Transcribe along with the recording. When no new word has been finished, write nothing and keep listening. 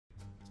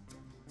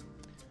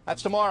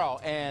That's tomorrow,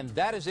 and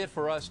that is it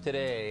for us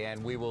today.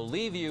 And we will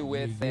leave you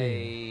with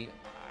I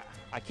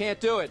can't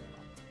do it.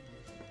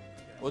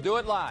 We'll do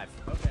it live.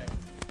 Okay.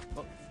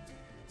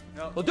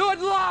 We'll do it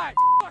live.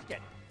 Fuck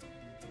it.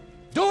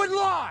 Do it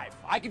live.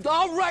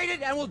 I'll write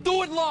it, and we'll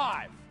do it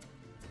live.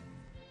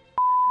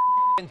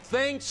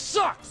 Thing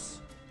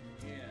sucks.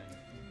 In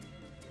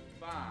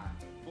 5,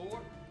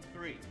 4,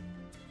 3.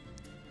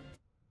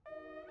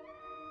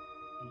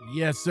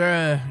 Yes,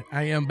 sir.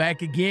 I am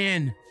back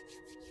again.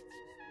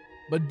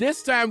 But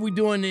this time we're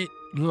doing it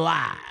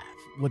live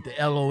with the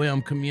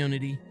L.O.M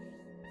community.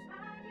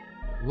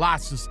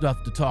 Lots of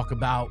stuff to talk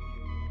about.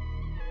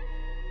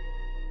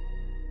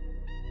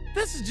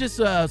 This is just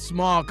a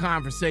small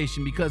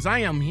conversation because I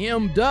am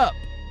hemmed up.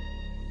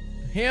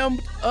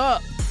 Hemmed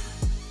up.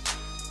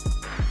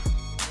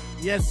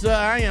 Yes, sir,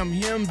 I am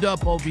hemmed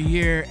up over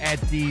here at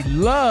the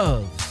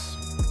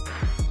Loves.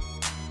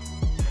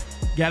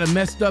 Got a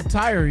messed up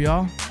tire,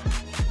 y'all.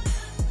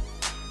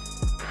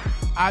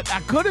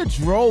 I could have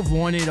drove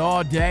on it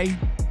all day.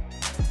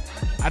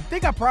 I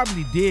think I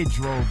probably did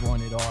drove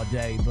on it all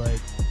day,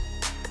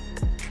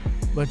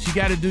 but you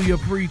got to do your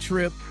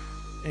pre-trip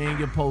and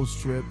your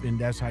post-trip, and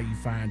that's how you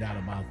find out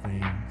about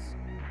things.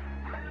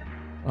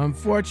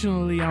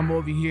 Unfortunately, I'm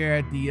over here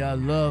at the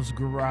Loves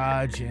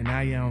Garage, and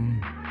I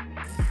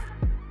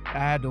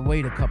had to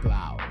wait a couple of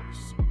hours.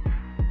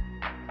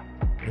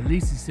 At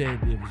least he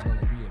said it was going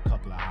to be a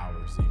couple of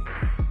hours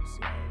anyway.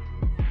 So,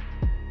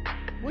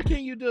 what can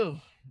you do?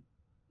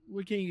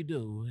 What can you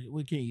do?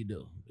 What can you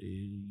do?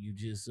 You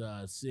just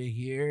sit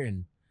here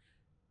and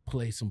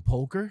play some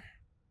poker,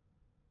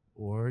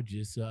 or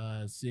just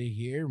sit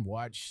here and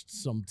watch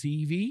some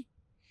TV,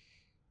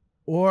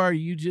 or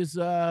you just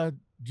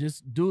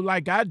do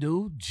like I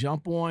do,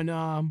 jump on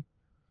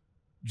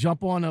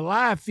a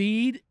live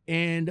feed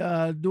and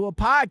do a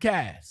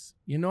podcast.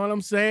 You know what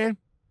I'm saying?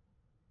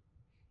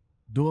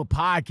 Do a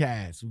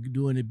podcast. We're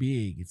doing it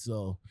big.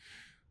 So,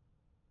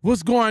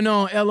 what's going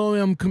on,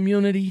 L.O.M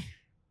community?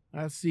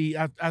 I see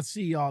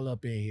y'all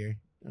up in here.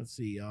 I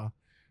see y'all.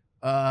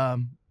 I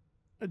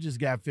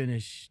just got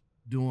finished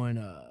doing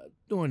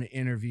an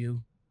interview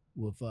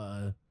with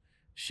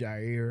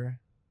Shaira.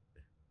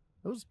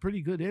 It was a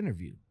pretty good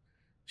interview.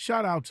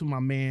 Shout out to my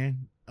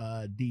man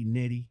D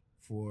Nitty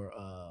for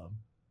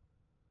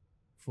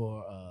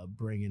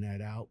bringing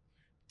that out.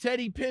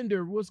 Teddy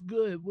Pender, what's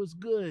good? What's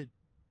good?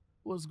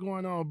 What's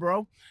going on,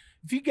 bro?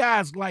 If you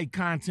guys like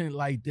content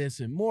like this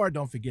and more,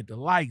 don't forget to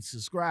like,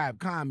 subscribe,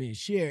 comment,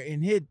 share,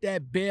 and hit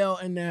that bell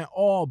and that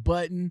all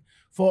button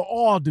for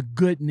all the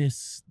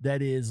goodness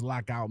that is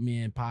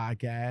Lockoutmen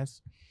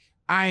Podcast.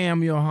 I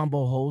am your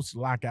humble host,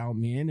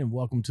 Lockoutmen, and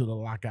welcome to the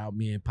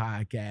Lockoutmen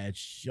Podcast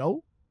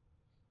show.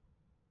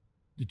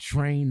 The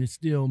train is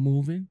still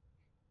moving,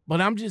 but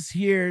I'm just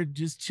here,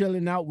 just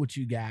chilling out with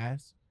you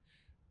guys,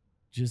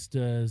 just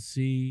to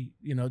see,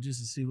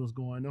 what's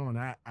going on.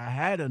 I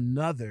had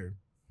another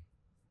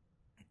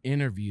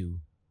interview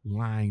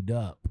lined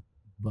up,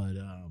 but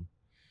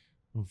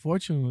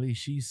unfortunately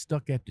she's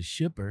stuck at the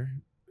shipper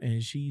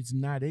and she's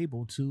not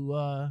able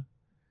to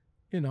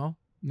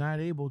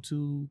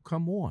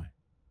come on.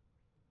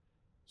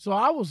 So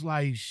I was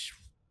like,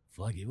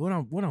 fuck it, what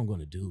I'm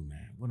gonna do,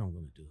 man? What I'm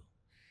gonna do?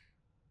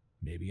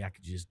 Maybe I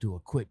could just do a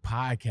quick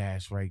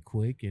podcast right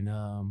quick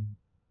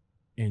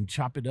and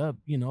chop it up,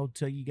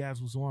 tell you guys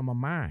what's on my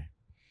mind.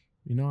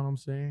 You know what I'm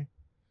saying?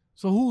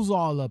 So who's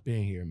all up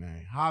in here,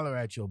 man? Holler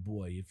at your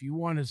boy. If you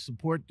want to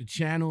support the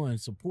channel and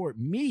support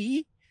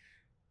me,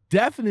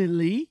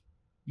 definitely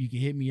you can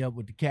hit me up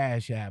with the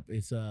Cash App.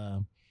 It's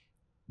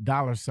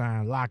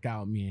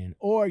 $Lockoutmen.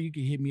 Or you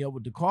can hit me up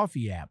with the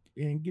coffee app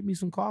and get me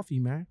some coffee,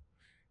 man.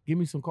 Give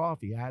me some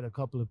coffee. I had a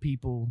couple of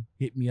people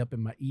hit me up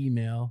in my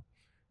email.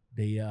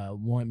 They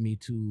want me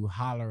to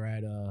holler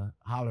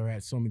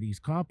at some of these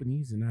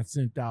companies, and I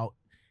sent out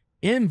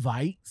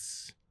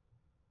invites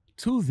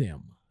to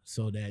them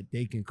so that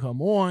they can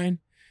come on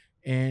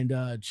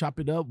and chop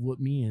it up with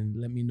me and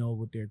let me know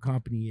what their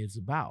company is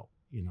about.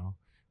 I'm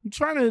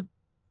trying to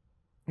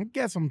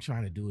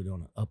do it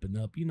on an up and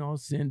up,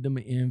 send them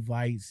an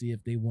invite, see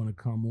if they want to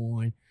come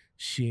on,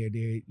 share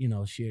their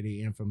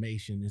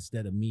information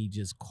instead of me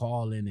just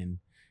calling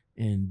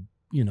and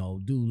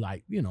do my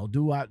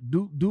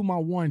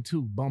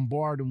 1-2,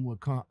 bombard them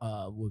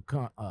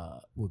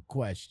with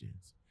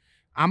questions.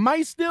 I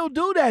might still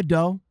do that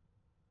though.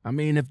 I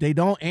mean, if they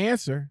don't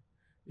answer,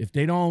 if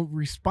they don't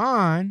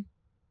respond,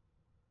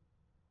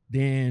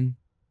 then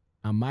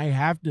I might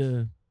have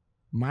to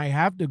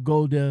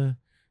go the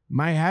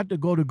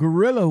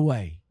guerrilla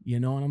way. You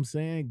know what I'm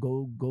saying?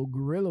 Go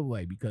guerrilla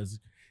way, because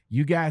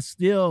you guys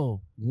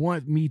still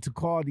want me to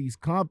call these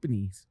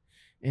companies.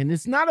 And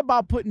it's not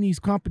about putting these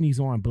companies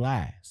on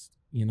blast.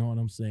 You know what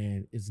I'm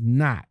saying? It's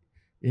not.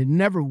 It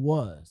never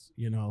was,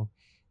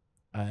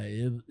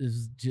 It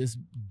is just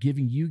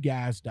giving you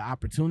guys the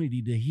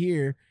opportunity to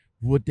hear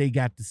what they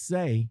got to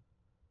say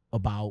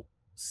about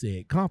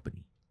said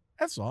company.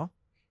 That's all.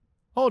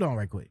 Hold on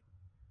right quick.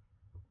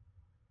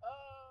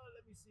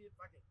 Let me see if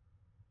I can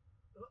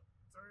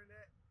turn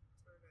that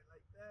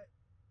like that.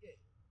 Yeah.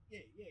 Yeah.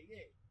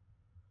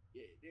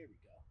 Yeah, there we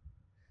go.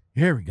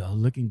 Here we go.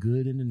 Looking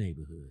good in the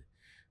neighborhood.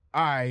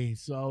 All right,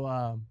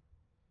 so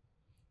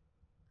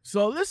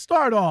let's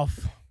start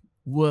off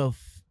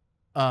with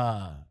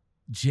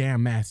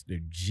Jam Master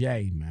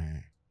Jay,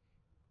 man.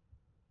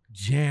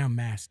 Jam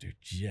Master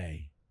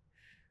Jay.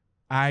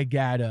 I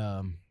got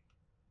hold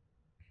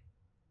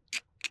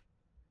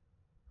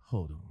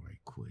on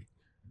right quick.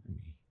 Let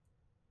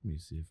me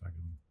see if I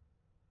can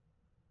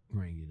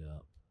bring it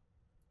up.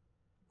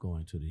 Go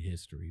into the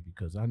history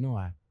because I know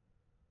I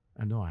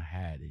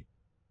had it.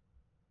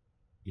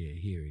 Yeah,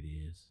 here it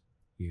is.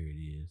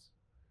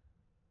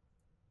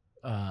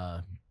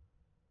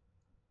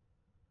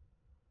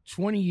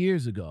 20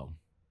 years ago,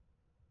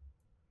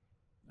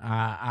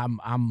 I'm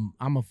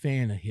a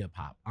fan of hip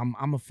hop.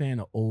 I'm a fan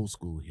of old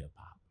school hip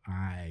hop.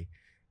 I've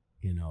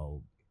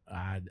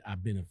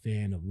been a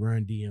fan of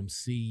Run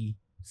DMC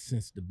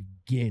since the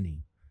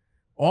beginning,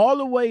 all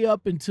the way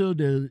up until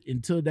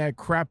that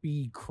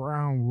crappy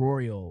Crown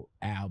Royal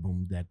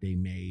album that they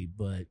made.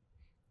 But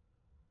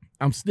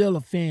I'm still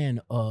a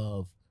fan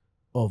of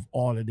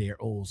all of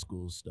their old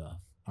school stuff.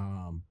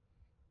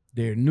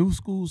 Their new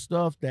school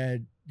stuff,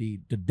 that the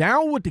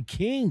Down with the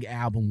King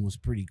album was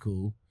pretty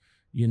cool.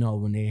 You know,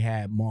 when they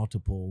had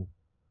multiple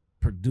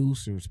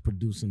producers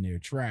producing their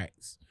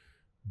tracks.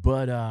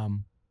 But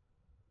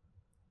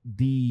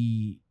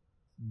the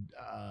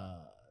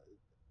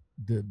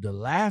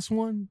last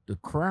one, the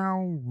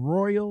Crown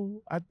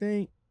Royal, I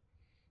think.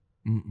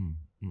 And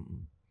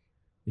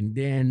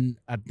then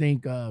I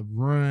think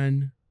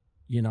Run,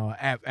 you know,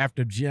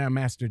 after Jam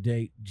Master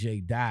Jay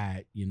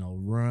died, you know,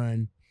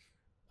 Run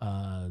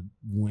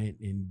went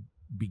and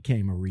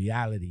became a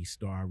reality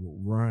star with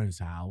Run's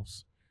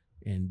House.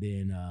 And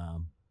then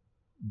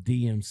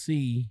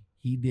DMC,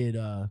 he did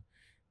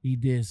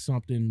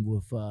something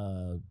with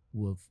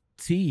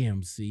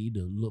TMC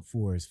to look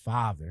for his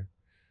father.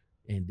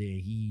 And then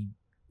he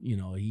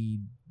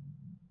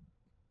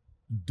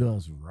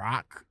does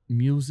rock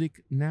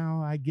music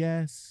now, I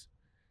guess.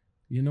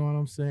 You know what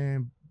I'm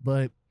saying?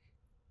 But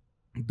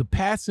the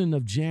passing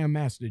of Jam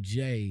Master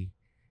Jay,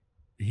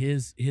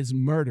 his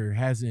murder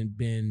hasn't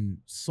been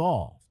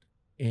solved.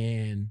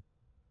 And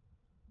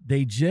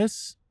they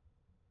just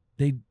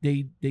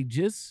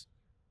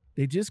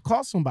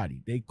caught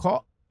somebody. They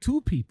caught two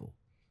people.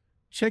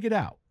 Check it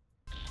out.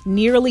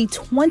 Nearly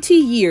 20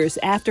 years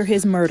after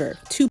his murder,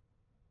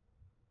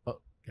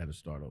 Gotta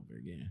start over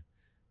again.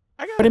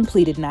 Jordan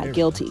pleaded not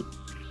guilty.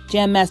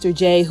 Jam Master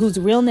Jay, whose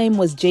real name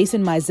was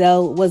Jason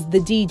Mizell, was the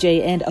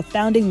DJ and a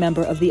founding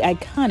member of the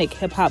iconic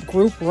hip-hop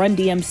group Run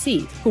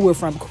DMC, who were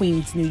from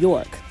Queens, New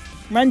York.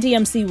 Run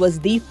DMC was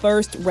the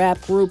first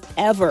rap group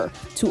ever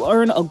to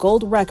earn a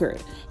gold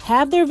record,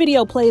 have their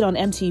video played on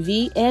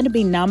MTV, and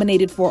be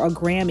nominated for a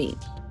Grammy.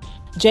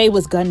 Jay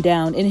was gunned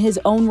down in his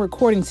own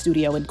recording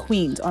studio in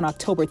Queens on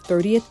October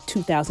 30th,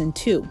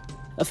 2002.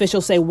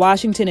 Officials say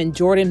Washington and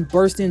Jordan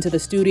burst into the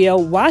studio.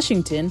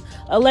 Washington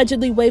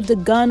allegedly waved a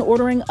gun,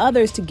 ordering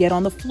others to get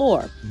on the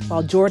floor,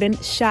 while Jordan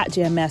shot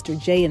Jam Master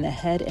Jay in the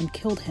head and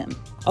killed him.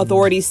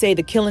 Authorities say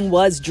the killing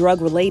was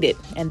drug-related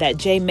and that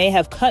Jay may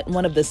have cut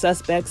one of the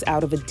suspects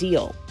out of a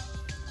deal.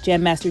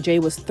 Jam Master Jay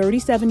was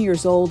 37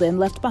 years old and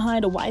left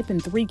behind a wife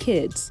and 3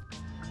 kids.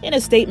 In a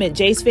statement,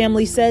 Jay's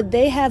family said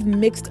they have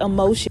mixed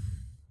emotions.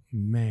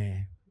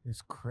 Man,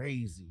 it's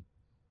crazy.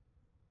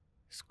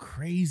 It's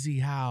crazy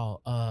how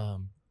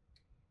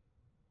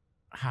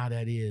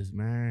that is,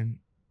 man.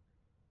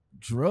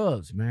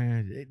 Drugs,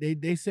 man.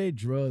 They say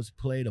drugs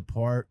played a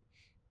part.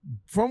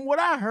 From what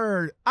I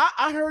heard,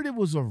 I heard it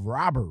was a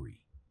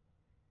robbery.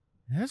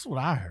 That's what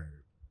I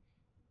heard.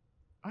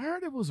 I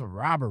heard it was a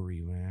robbery,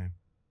 man.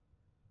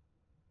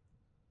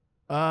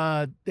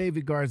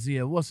 David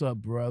Garcia, what's up,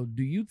 bro?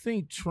 Do you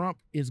think Trump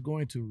is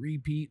going to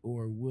repeat,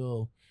 or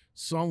will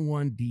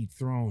someone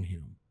dethrone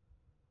him?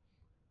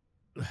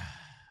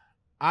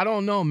 I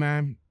don't know,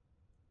 man.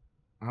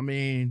 I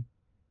mean,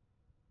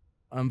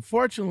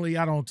 unfortunately,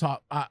 I don't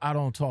talk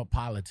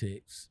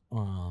politics.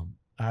 I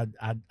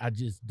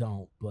just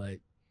don't. But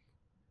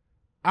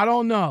I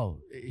don't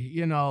know.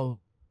 You know,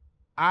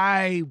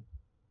 I'm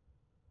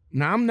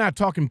not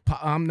talking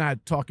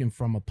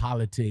from a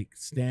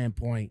politics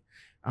standpoint.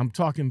 I'm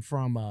talking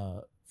from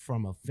a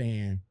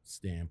fan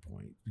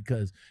standpoint,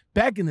 because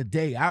back in the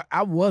day,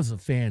 I was a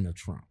fan of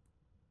Trump.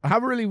 I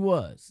really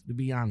was, to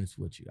be honest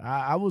with you.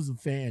 I was a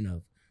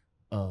fan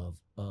of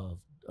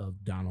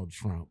Donald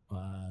Trump.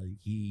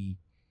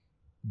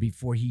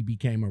 Before he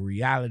became a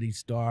reality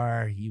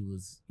star, he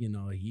was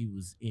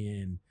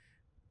in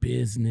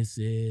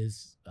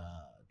businesses,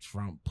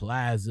 Trump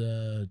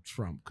Plaza,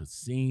 Trump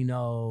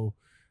Casino.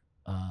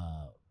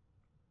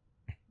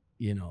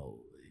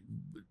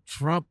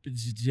 Trump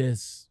is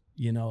just,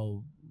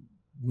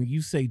 when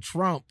you say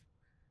Trump,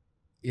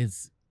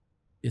 it's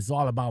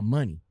all about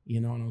money.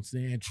 You know what I'm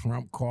saying?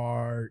 Trump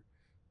card,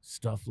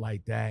 stuff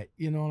like that.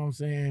 You know what I'm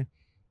saying?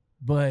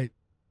 But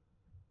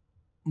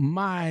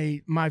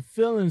my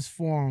feelings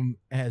for him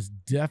has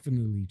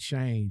definitely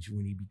changed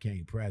when he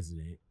became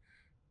president.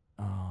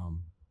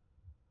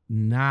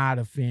 not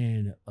a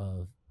fan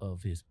of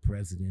his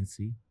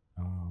presidency.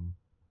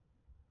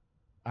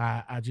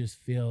 I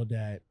just feel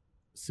that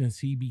since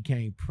he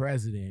became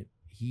president,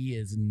 he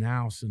is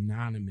now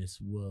synonymous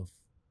with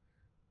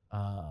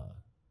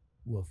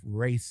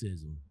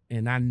racism,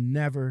 and I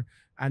never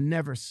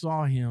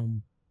saw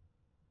him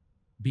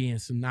being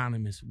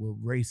synonymous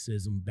with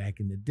racism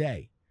back in the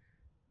day.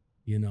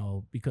 You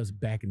know, because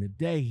back in the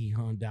day he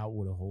hung out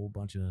with a whole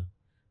bunch of,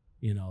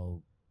 you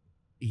know,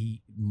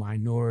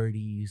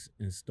 minorities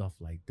and stuff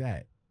like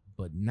that.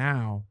 But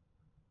now,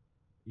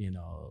 you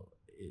know,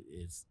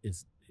 it's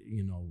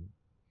you know,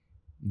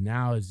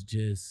 now it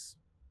is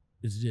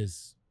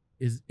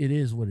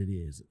what it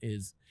is.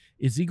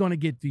 Is he going to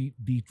get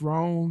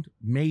dethroned?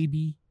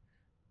 Maybe.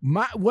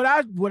 What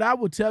I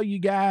would tell you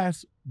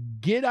guys,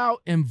 get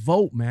out and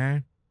vote,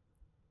 man.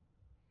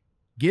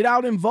 Get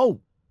out and vote.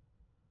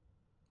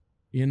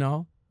 You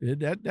know,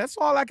 that's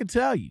all I can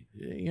tell you.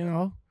 You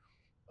know,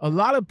 a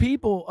lot of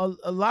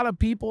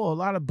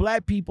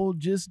black people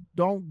just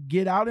don't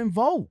get out and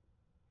vote.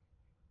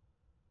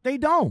 They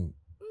don't.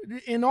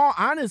 In all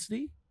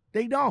honesty,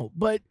 they don't.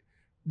 But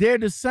they're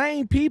the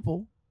same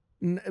people,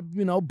 you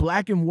know,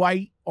 black and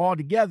white all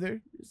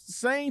together. It's the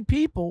same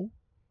people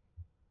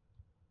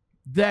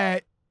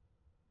that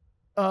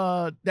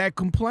that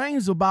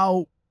complains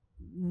about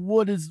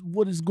what is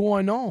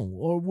going on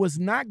or what's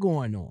not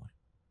going on.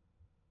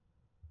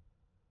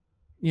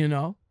 You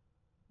know,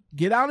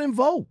 get out and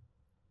vote.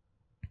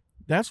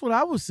 That's what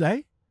I would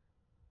say.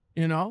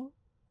 You know,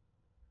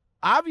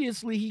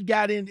 obviously he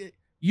got in.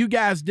 You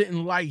guys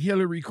didn't like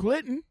Hillary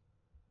Clinton.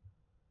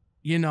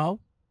 You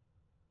know,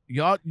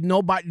 y'all,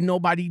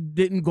 nobody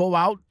didn't go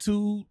out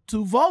to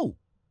vote.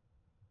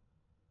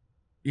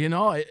 You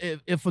know,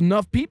 if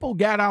enough people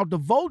got out to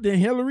vote, then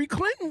Hillary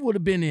Clinton would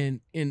have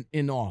been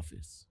in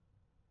office.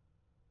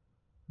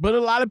 But a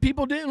lot of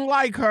people didn't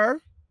like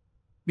her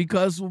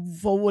because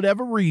for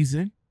whatever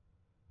reason.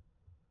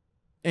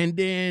 And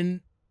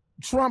then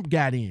Trump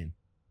got in.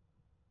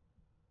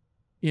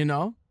 You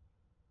know,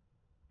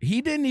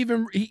 he didn't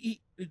even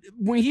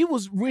when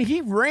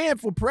he ran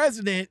for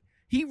president,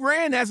 he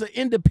ran as an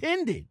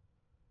independent.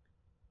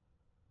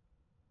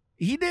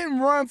 He didn't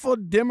run for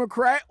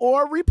Democrat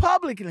or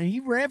Republican.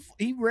 He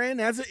ran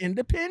as an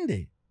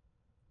independent.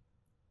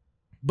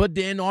 But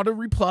then all the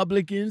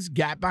Republicans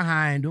got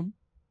behind him.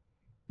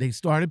 They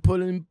started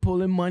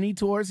pulling money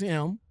towards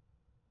him.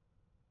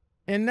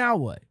 And now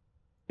what?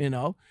 You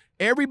know,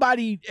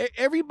 everybody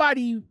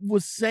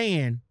was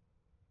saying,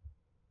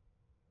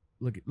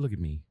 look at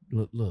me.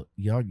 Look,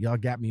 y'all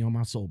got me on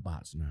my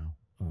soapbox now.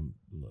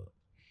 Look.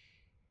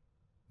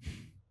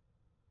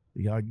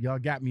 Y'all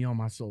got me on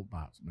my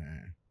soapbox,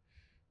 man.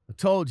 I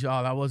told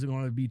y'all I wasn't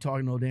going to be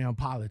talking no damn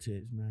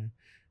politics, man.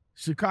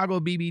 Chicago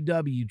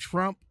BBW,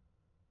 Trump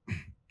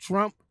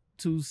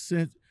too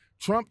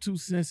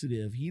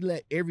sensitive. He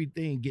let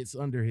everything gets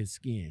under his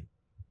skin.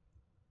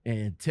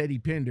 And Teddy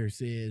Pender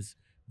says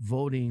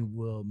voting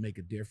will make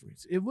a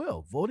difference. It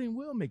will. Voting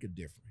will make a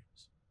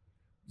difference.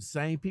 The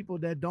same people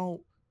that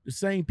don't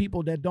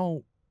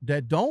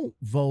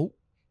vote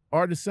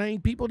are the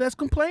same people that's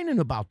complaining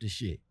about this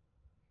shit.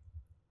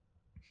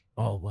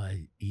 Oh, well,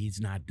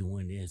 he's not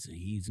doing this and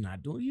he's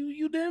not doing.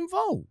 You didn't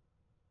vote.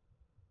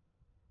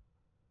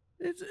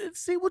 It's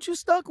see what you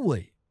stuck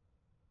with.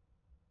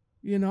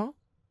 You know?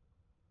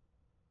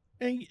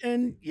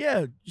 And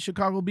yeah,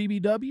 Chicago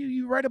BBW,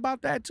 you right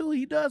about that too.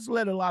 He does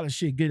let a lot of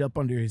shit get up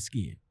under his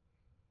skin.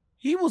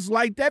 He was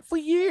like that for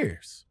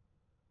years.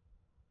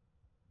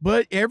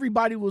 But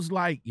everybody was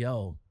like,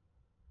 yo,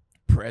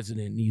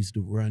 president needs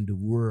to run the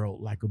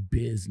world like a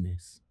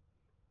business.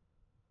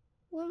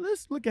 Well,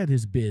 let's look at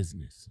his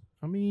business.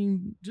 I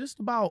mean, just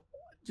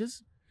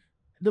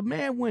the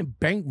man went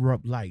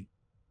bankrupt like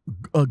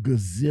a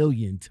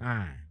gazillion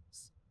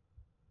times.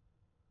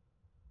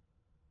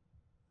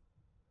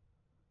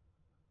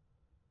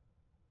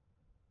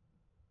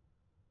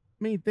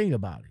 I mean, think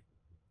about it.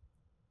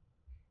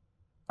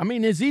 I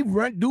mean,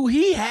 do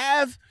he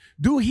have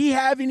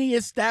any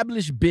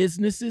established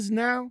businesses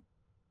now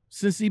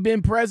since he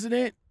been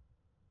president?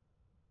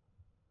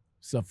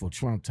 Except for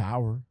Trump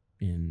Tower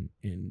in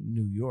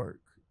New York,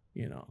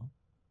 you know.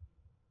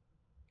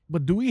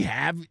 But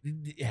have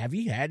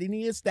he had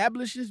any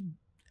established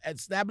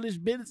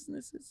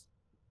businesses?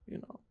 You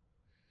know.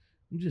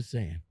 I'm just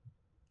saying.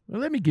 Well,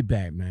 let me get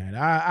back, man.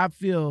 I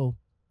feel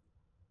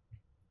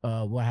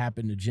what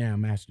happened to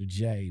Jam Master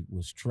Jay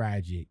was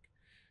tragic.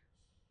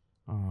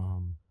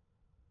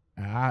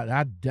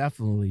 I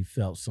definitely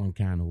felt some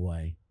kind of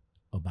way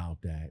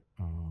about that.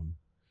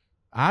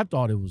 I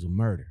thought it was a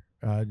murder.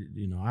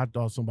 You know, I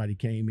thought somebody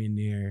came in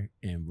there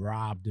and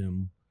robbed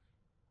him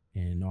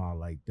and all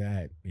like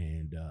that.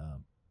 And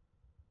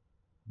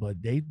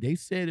but they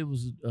said it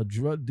was a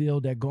drug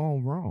deal that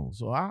gone wrong.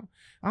 So I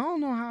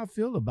don't know how I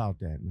feel about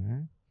that,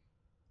 man.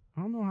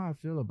 I don't know how I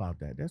feel about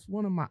that. That's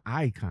one of my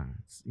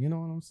icons. You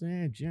know what I'm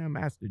saying? Jam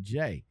Master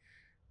Jay.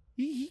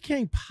 He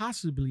can't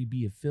possibly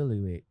be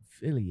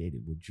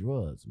affiliated with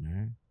drugs,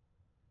 man.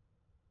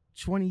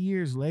 20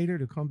 years later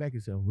to come back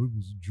and say, oh, it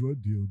was a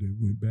drug deal that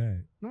went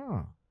bad.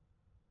 No,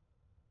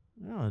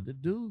 the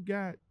dude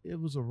it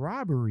was a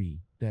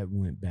robbery that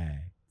went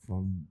bad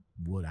from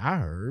what I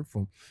heard,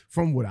 from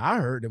what I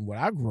heard and what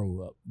I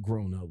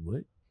grown up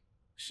with.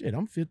 Shit,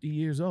 I'm 50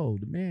 years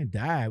old. The man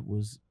died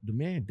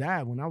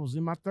when I was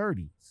in my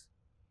 30s.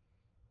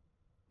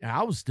 And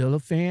I was still a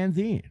fan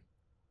then.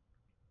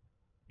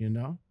 You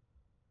know?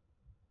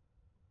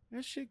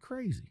 That shit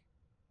crazy.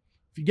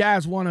 If you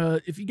guys wanna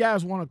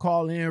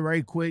call in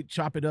right quick,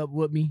 chop it up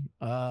with me.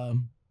 I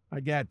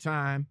got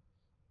time.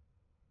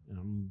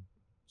 I'm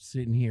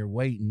sitting here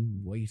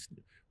wasting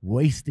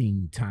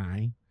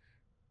time.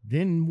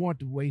 Didn't want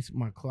to waste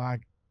my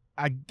clock.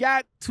 I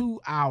got 2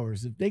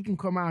 hours. If they can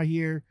come out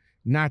here,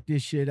 knock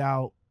this shit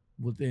out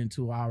within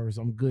 2 hours,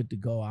 I'm good to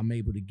go. I'm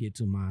able to get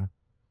to my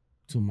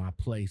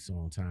place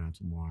on time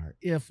tomorrow.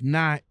 If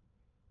not,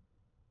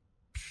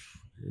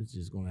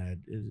 it's gonna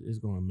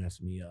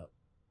mess me up.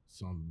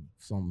 Some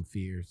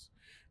fears.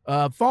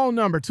 Phone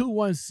number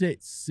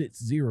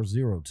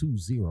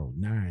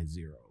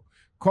 216-600-2090.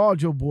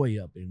 Called your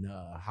boy up and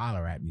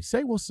holler at me.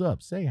 Say what's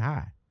up. Say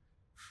hi.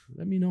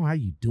 Let me know how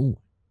you doing.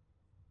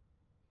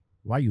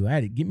 While you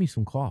at it, get me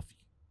some coffee.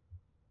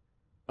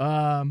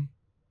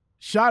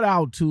 Shout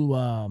out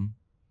to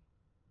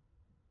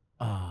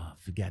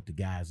forgot the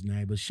guy's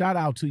name, but shout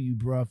out to you,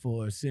 bro,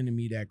 for sending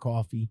me that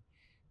coffee.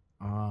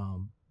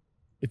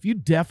 If you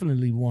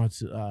definitely want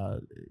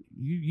to,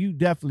 you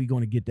definitely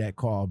going to get that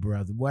call,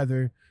 brother.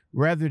 Whether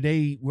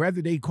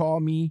they call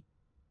me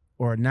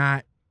or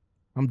not,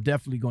 I'm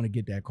definitely going to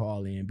get that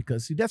call in,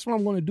 because see, that's what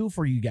I'm going to do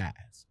for you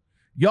guys.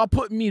 Y'all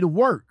putting me to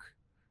work.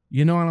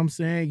 You know what I'm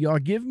saying? Y'all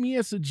give me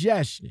a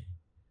suggestion.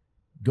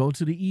 Go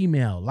to the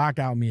email,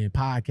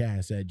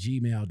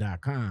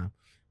 lockoutmenpodcast@gmail.com,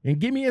 and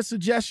give me a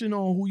suggestion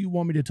on who you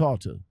want me to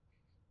talk to.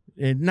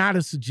 And not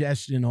a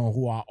suggestion on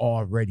who I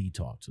already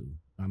talked to.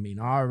 I mean,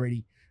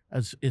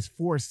 it's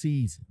 4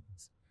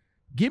 seasons.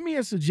 Give me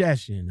a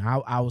suggestion.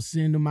 I'll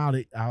send them out.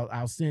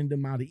 I'll send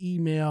them out an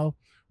email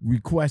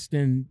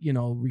requesting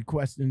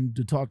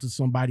to talk to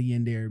somebody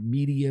in their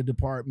media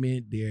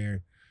department,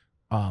 their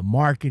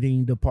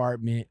marketing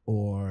department,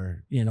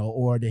 or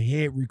the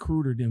head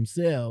recruiter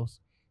themselves,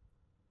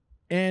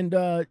 and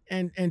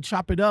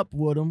chop it up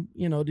with them,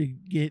 to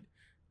get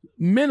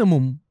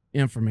minimum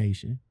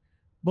information.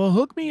 But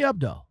hook me up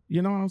though.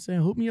 You know what I'm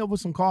saying? Hook me up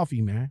with some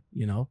coffee, man.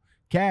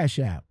 Cash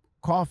App,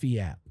 coffee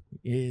app.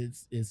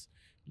 It's $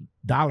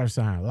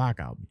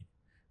 Lockoutmen.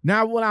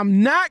 Now, what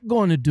I'm not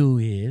going to do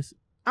is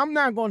I'm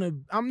not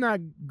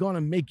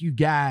gonna make you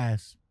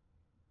guys.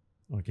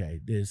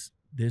 Okay, this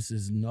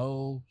is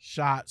no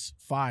shots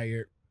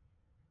fired.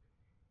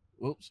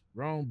 Whoops,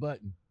 wrong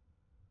button.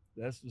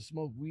 That's the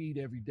smoke weed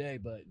every day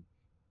button.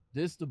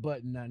 This the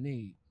button I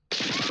need.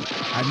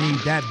 I need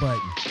that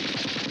button.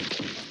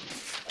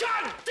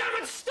 God damn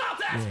it, stop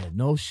that! Yeah,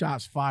 no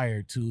shots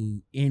fired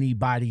to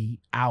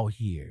anybody out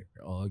here,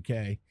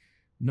 okay?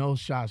 No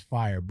shots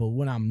fired. But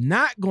what I'm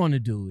not going to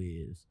do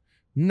is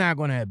I'm not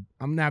going to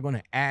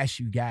ask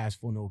you guys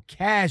for no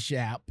Cash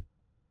App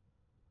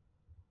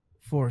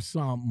for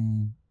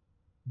something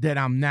that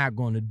I'm not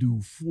going to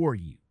do for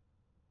you.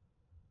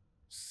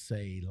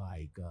 Say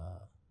like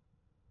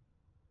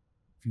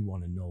if you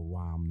want to know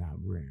why I'm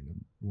wearing a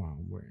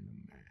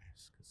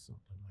mask or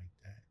something like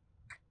that.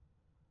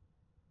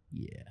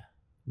 Yeah,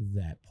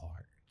 that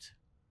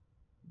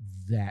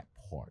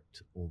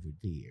part over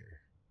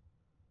there.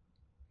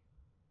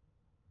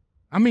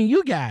 I mean,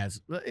 you guys,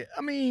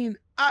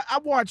 I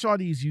watch all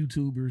these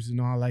YouTubers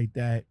and all like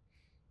that.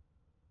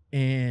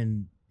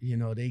 And,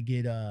 they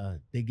get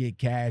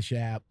Cash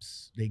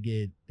Apps. They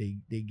get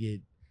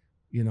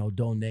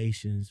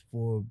donations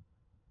for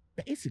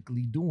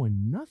basically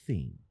doing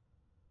nothing.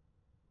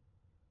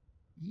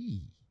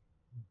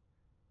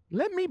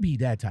 Let me be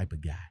that type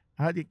of guy.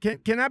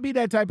 Can I be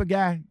that type of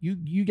guy?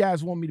 You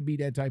guys want me to be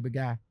that type of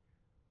guy?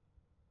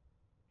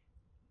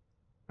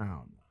 I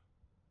don't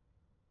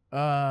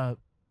know.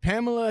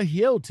 Pamela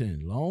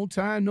Hilton, long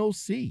time no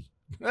see.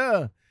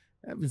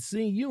 Haven't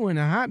seen you in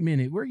a hot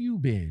minute. Where you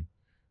been?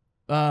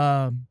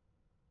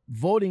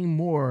 Voting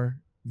more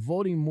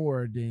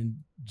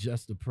than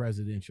just the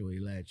presidential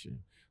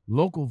election.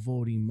 Local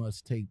voting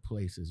must take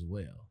place as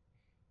well.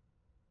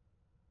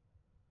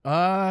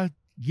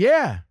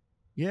 Yeah,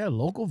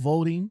 local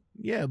voting.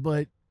 Yeah,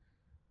 but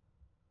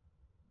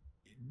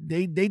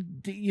they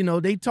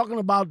talking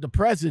about the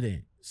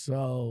president.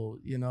 So,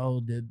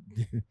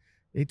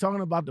 they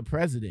talking about the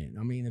president.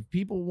 I mean, if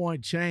people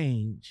want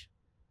change,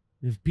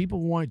 they're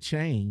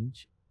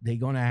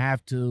gonna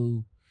have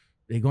to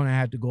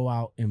go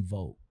out and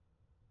vote.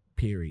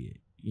 Period.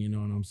 You know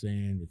what I'm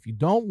saying? If you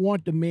don't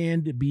want the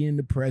man to be in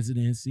the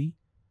presidency,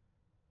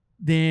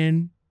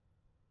 then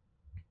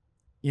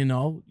you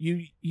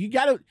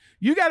gotta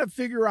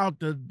figure out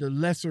the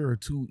lesser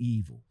of two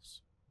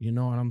evils. You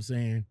know what I'm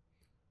saying?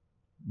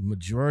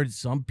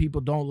 Some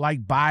people don't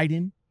like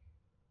Biden,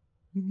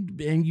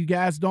 and you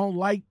guys don't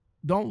like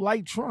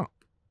Trump.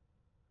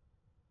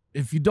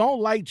 If you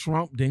don't like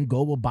Trump, then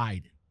go with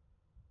Biden.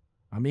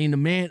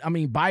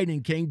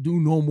 Biden can't do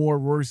no more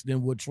worse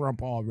than what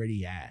Trump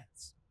already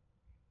has.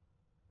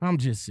 I'm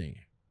just saying.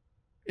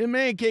 The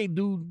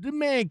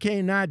man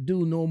cannot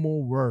do no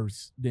more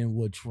worse than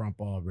what Trump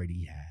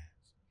already has.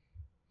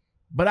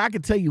 But I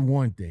can tell you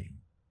one thing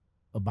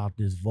about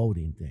this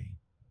voting thing.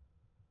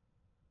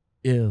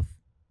 If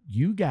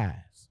you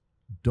guys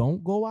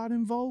don't go out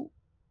and vote,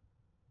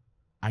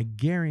 I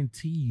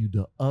guarantee you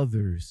the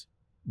others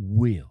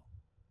will.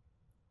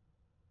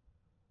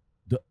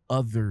 The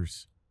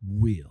others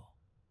will.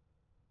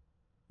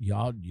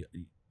 Y'all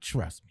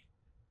trust me.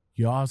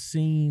 Y'all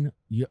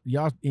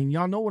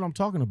know what I'm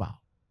talking about.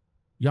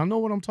 Y'all know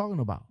what I'm talking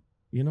about.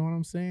 You know what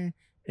I'm saying?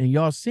 And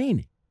y'all seen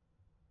it.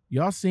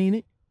 Y'all seen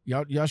it.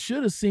 Y'all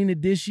should have seen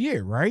it this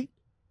year, right?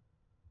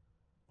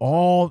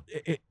 All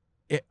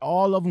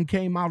of them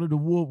came out of the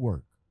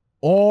woodwork.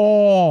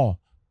 All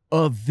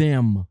of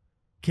them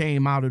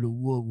came out of the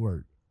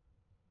woodwork.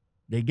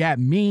 They got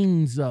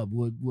memes up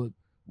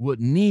with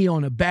knee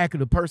on the back of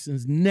the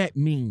person's neck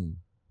meme.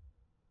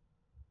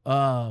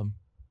 All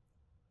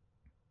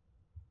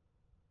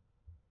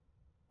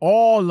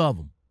of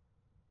them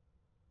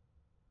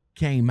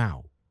came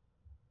out.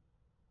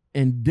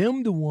 And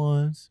them the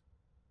ones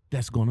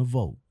that's gonna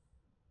vote.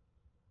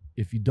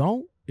 If you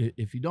don't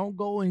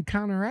go and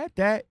counteract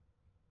that,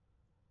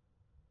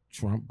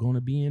 Trump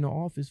gonna be in the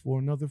office for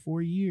another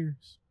 4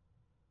 years.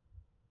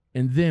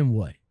 And then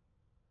what?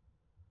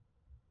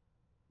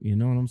 You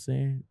know what I'm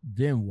saying?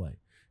 Then what?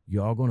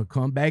 Y'all gonna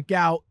come back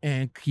out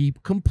and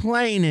keep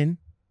complaining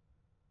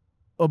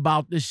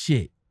about the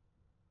shit.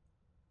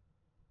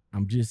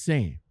 I'm just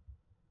saying.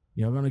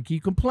 Y'all gonna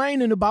keep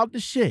complaining about the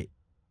shit.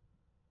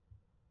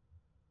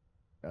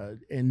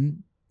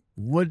 And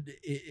what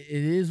it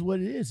is what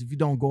it is if you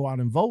don't go out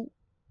and vote.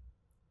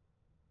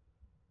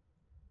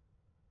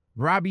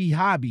 Robbie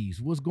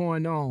Hobbies, what's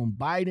going on?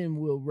 Biden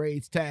will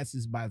raise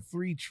taxes by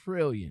 $3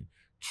 trillion.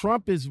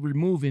 Trump is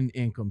removing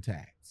income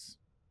tax.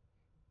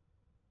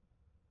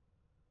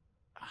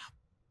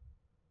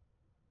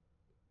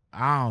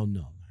 I don't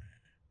know,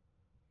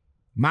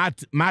 man.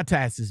 My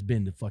tax has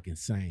been the fucking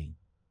same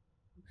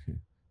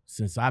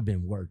since I've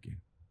been working.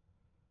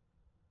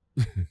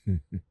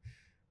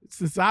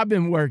 Since I've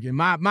been working,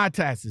 my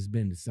tax has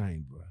been the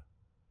same, bro.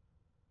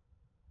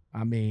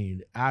 I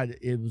mean,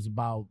 it was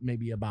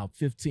maybe about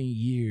 15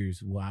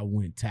 years where I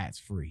went tax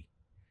free.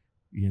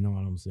 You know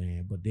what I'm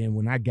saying? But then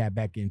when I got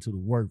back into the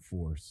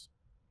workforce,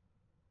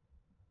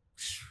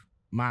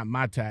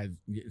 my tax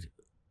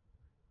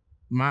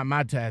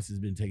has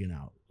been taken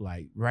out.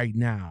 Like right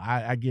now,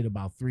 I get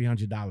about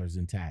 $300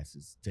 in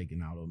taxes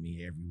taken out on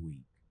me every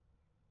week.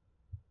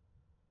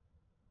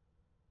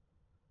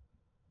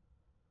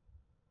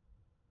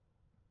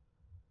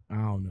 I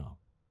don't know.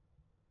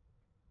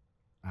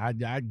 I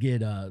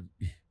get I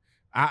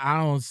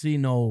don't see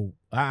no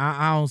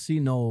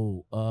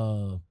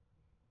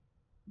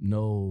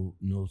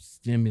no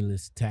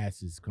stimulus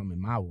taxes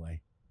coming my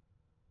way.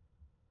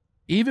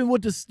 Even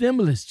with the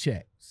stimulus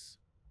checks.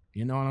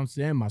 You know what I'm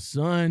saying? My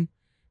son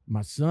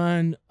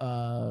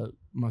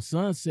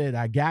said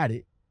I got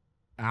it.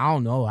 I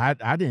don't know. I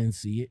didn't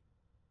see it.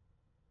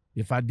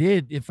 If I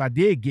did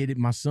get it,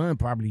 my son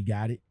probably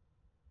got it.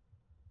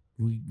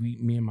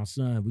 Me and my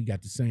son, we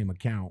got the same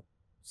account.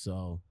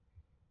 So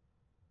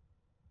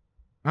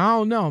I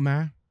don't know,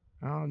 man.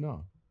 I don't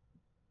know.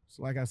 It's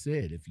like I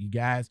said, if you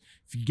guys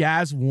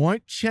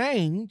want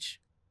change,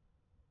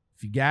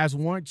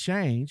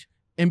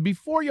 and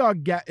before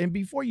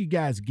you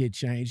guys get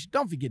change,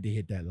 don't forget to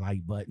hit that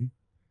like button.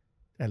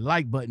 That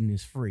like button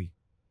is free.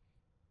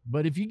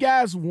 But if you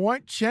guys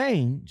want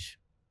change,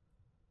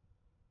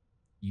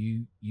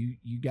 you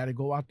got to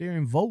go out there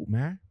and vote,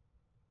 man.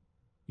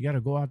 You got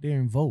to go out there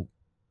and vote.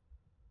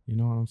 You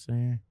know what I'm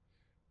saying?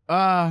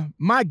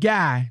 My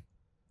guy,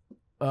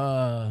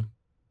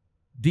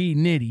 D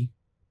Nitty,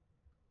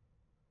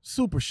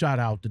 super shout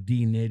out to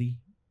D Nitty.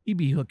 He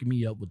be hooking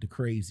me up with the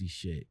crazy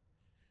shit.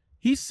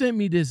 He sent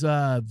me this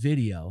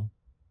video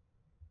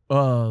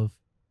of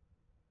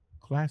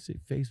classic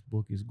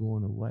Facebook is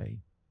going away.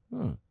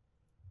 Huh.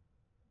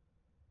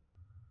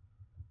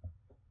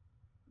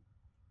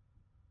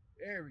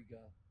 There we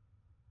go.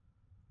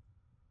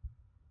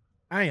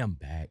 I am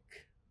back.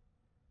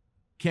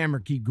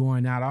 Camera keep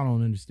going out. I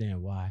don't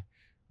understand why.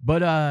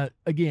 But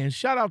again,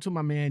 shout out to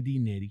my man D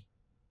Nitty.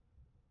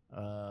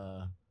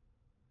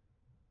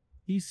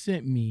 He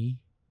sent me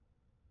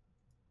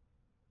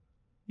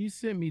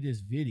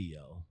this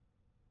video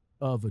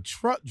of a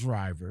truck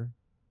driver.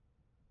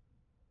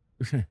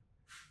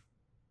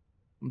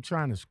 I'm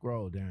trying to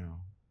scroll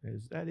down.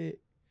 Is that it?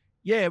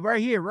 Yeah,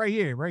 right here.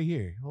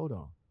 Hold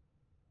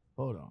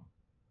on.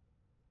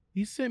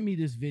 He sent me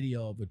this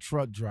video of a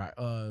truck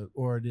driver,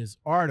 or this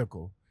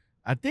article.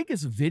 I think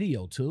it's a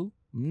video too.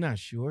 I'm not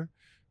sure.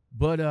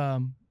 But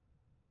oh,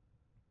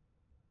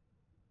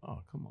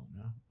 come on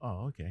now.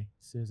 Oh, okay. It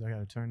says I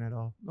gotta turn that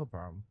off. No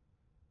problem.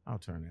 I'll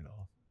turn it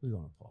off. We're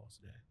gonna pause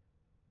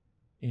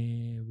that.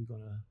 And we're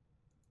gonna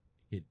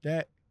hit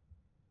that.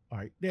 All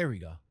right, there we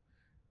go.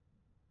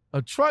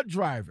 A truck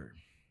driver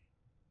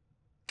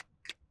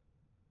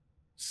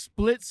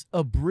splits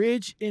a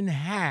bridge in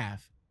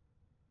half,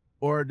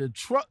 or the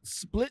truck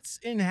splits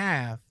in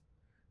half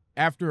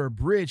after a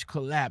bridge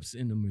collapsed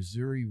in the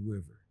Missouri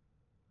River.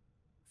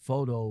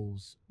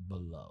 Photos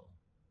below.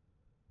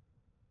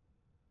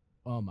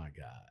 Oh my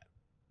God.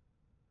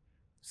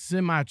 A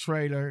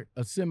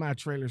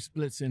semi-trailer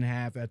splits in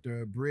half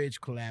after a bridge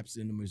collapsed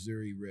in the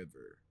Missouri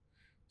River.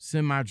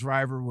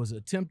 Semi-driver was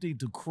attempting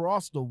to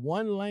cross the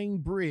one-lane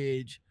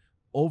bridge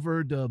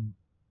over the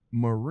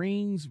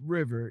Marines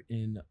River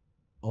in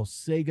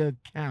Osage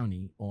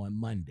County on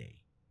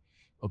Monday,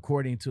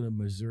 according to the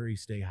Missouri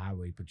State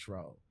Highway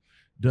Patrol.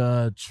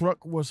 The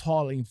truck was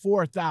hauling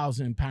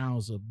 4,000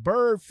 pounds of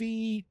bird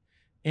feed,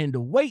 and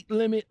the weight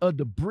limit of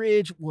the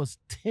bridge was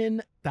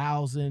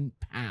 10,000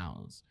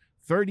 pounds,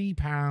 30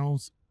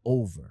 pounds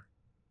over.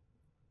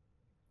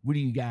 What do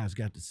you guys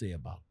got to say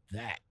about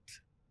that?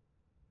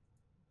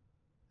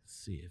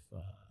 See if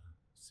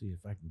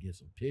I can get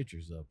some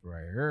pictures up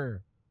right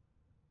here.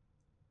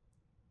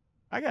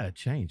 I gotta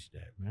change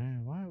that,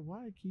 man.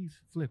 Why it keeps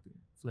flipping?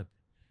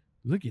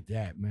 Look at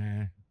that,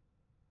 man.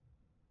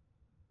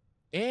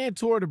 And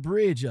tore the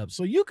bridge up.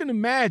 So you can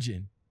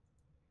imagine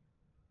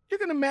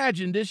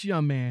this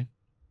young man.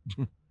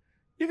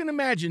 You can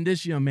imagine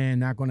this young man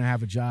not going to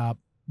have a job.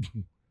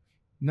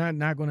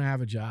 not going to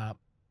have a job.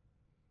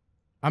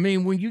 I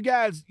mean, when you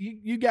guys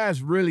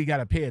really got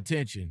to pay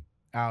attention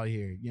out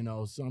here. You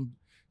know,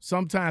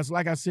 sometimes,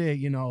 like I said,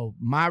 you know,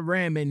 my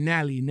Ram and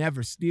Nally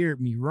never steered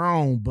me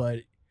wrong,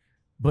 but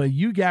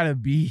you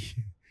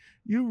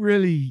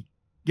really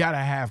gotta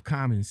have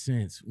common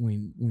sense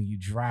when you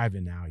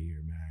driving out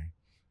here, man.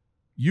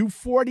 You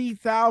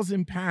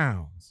 40,000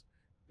 pounds.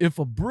 If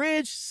a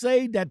bridge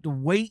say that the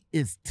weight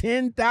is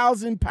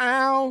 10,000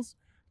 pounds,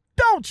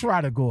 don't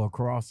try to go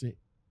across it.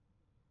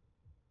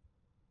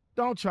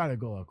 Don't try to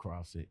go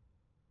across it.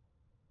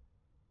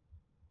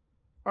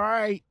 All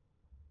right?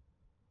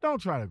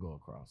 Don't try to go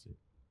across it.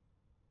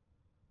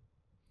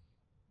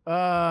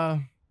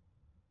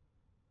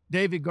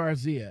 David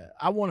Garcia,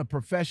 I want a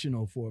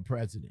professional for a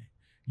president.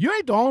 You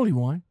ain't the only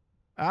one.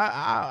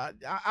 I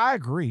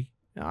agree.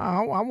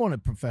 I want a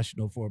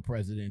professional for a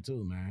president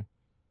too, man.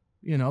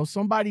 You know,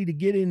 somebody to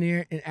get in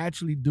there and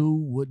actually do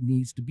what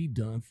needs to be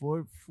done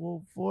for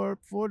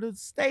the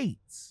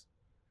states.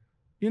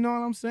 You know what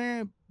I'm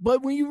saying?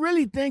 But when you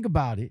really think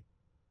about it,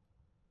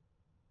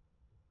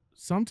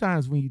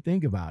 sometimes when you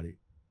think about it,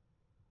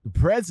 the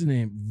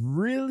president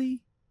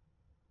really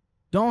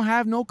don't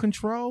have no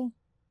control.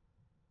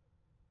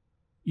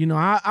 You know,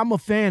 I'm a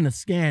fan of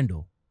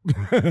scandal.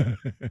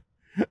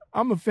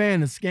 I'm a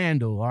fan of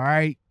scandal, all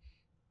right?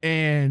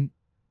 And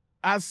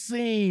I've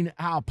seen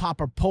how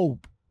Papa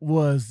Pope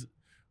was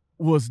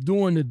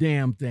doing the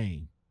damn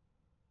thing.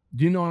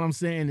 Do you know what I'm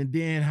saying? And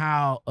then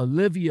how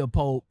Olivia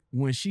Pope,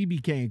 when she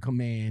became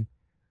command,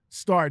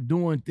 started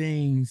doing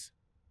things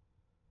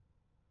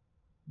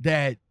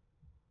that,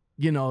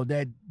 you know,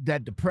 that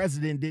the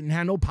president didn't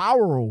have no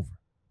power over.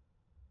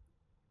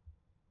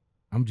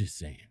 I'm just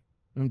saying.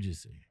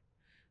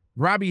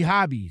 Robbie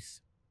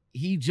Hobbies,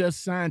 he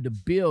just signed a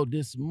bill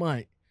this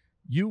month.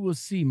 You will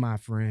see, my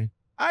friend.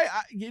 I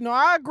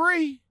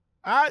agree.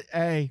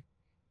 I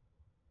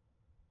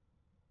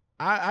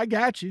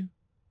got you.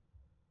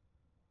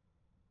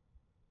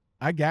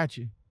 I got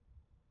you.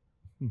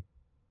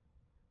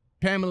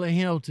 Pamela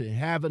Hilton,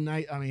 have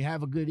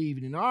a good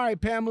evening. All right,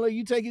 Pamela,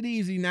 you take it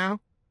easy now.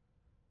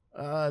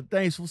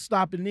 Thanks for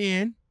stopping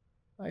in.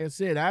 Like I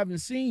said, I haven't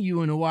seen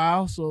you in a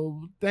while,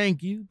 so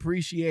thank you.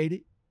 Appreciate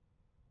it.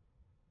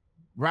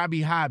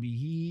 Robbie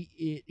Hobby,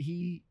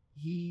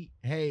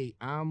 hey,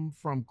 I'm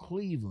from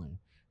Cleveland.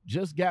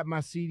 Just got my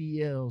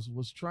CDLs,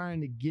 was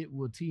trying to get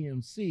with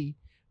TMC,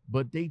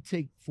 but they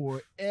take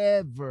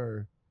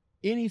forever.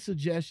 Any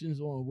suggestions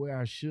on where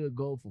I should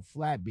go for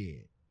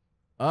flatbed?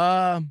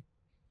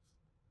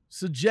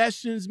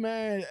 Suggestions,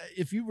 man,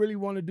 if you really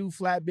want to do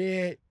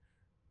flatbed,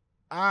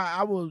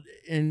 I will,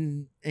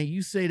 and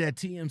you say that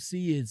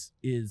TMC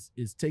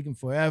is taking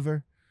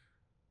forever.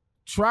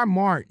 Try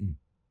Melton.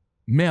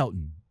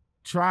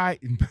 Try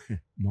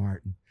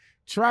Martin.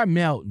 Try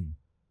Melton.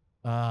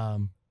 My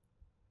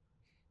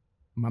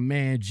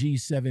man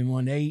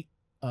G718.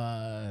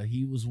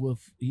 He was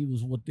with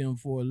them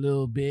for a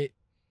little bit.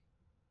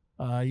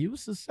 He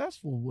was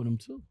successful with them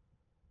too.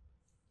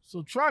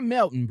 So try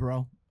Melton,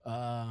 bro.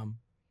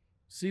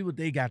 See what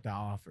they got to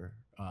offer.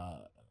 I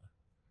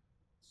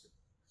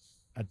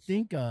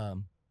think they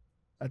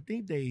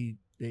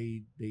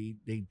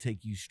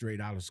take you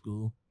straight out of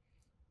school.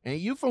 And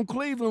you from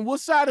Cleveland. What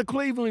side of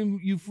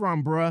Cleveland you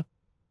from, bruh?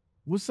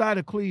 What side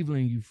of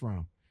Cleveland you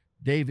from?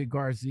 David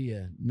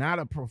Garcia, not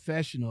a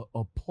professional,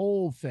 a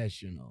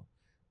professional.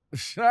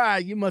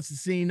 You must have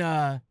seen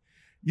the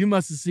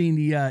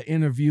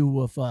interview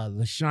with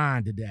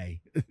LaShawn today.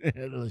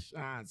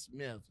 LaShawn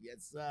Smith.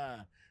 Yes,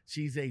 sir.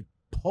 She's a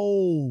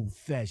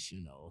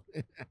professional.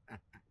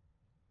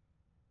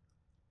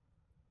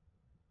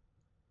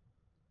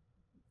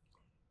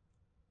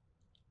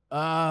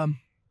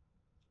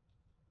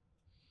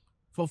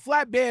 For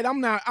flatbed, I'm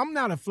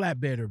not a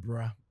flatbedder,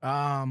 bro.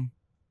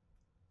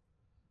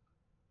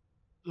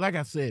 like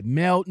I said,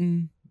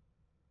 Melton,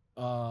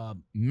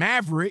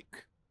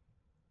 Maverick.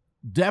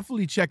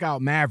 Definitely check out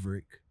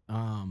Maverick.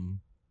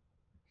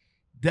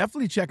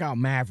 Definitely check out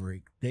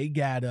Maverick. They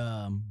got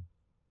a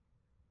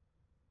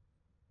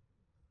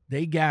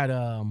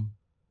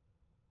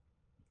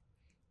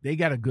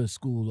good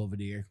school over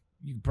there.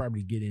 You can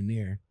probably get in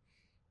there.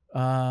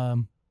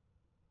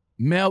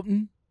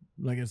 Melton,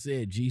 like I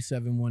said,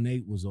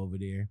 G718 was over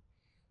there.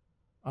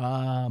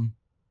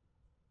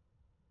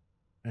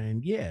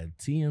 And yeah,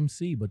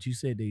 TMC, but you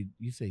say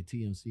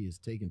TMC is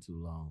taking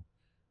too long.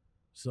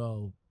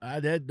 So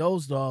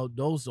those are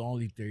the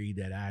only three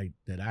that I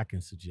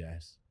can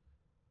suggest.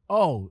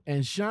 Oh,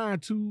 and Shine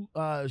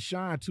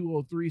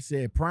 203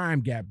 said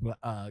Prime got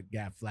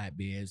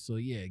flatbed. So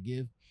yeah,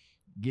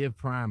 give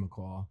Prime a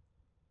call.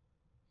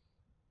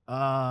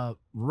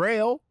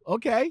 Rail,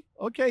 okay,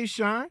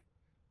 Shine.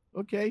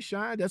 Okay,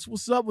 Shine. That's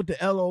what's up with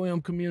the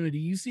L.O.M community.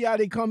 You see how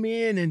they come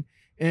in and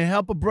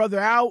help a brother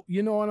out,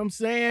 you know what I'm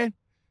saying?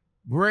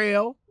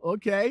 Rail,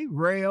 okay,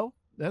 Rail.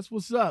 That's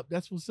what's up.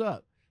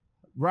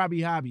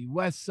 Robbie Hobby,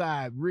 West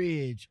Side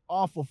Ridge,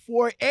 off of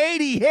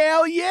 480.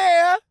 Hell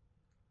yeah.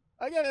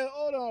 I gotta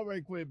hold on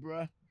right quick,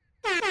 bruh.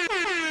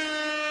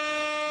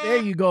 There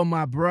you go,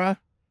 my bruh.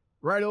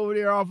 Right over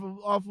there off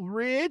of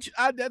Ridge.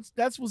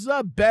 That's what's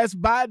up.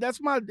 Best Buy.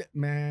 That's my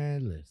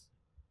man. Listen,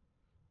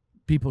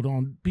 people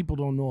don't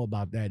know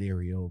about that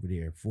area over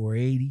there.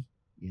 480.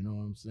 You know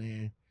what I'm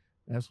saying?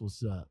 That's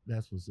what's up.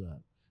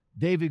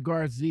 David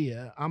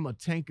Garcia. I'm a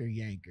tanker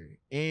yanker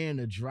and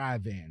a dry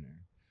vanner.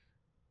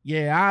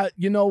 Yeah,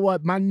 you know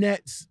what? My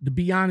nets, to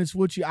be honest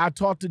with you, I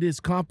talked to this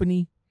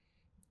company.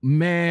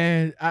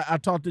 Man, I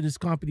talked to this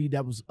company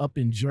that was up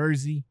in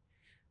Jersey,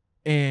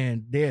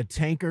 and they're a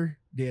tanker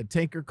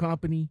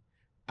company.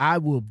 I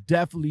will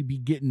definitely be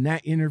getting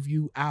that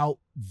interview out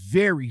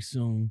very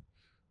soon.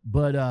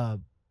 But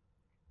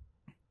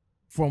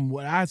from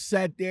what I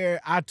sat there,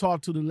 I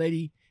talked to the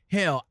lady.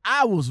 Hell,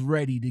 I was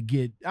ready to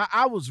get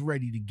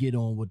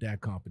on with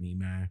that company,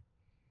 man.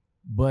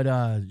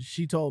 But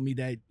she told me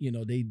that, you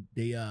know,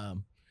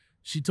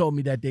 she told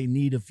me that they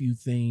need a few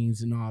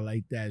things and all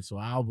like that. So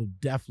I will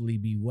definitely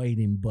be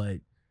waiting.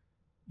 But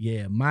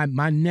yeah, my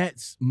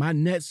nets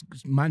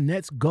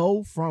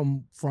go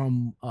from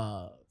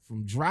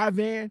dry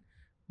van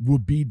will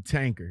be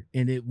tanker,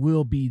 and it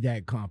will be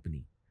that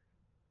company.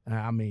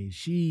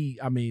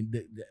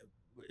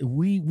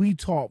 We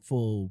talked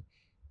for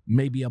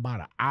maybe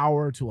about an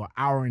hour to an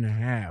hour and a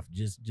half,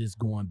 just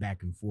going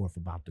back and forth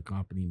about the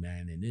company,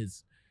 man. And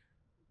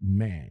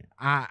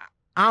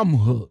I'm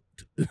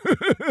hooked.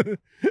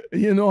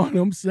 You know what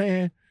I'm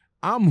saying?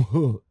 I'm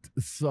hooked.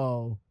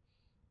 So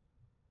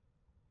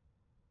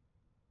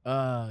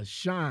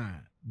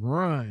Shine,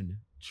 Run,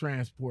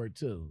 Transport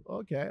too.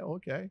 Okay.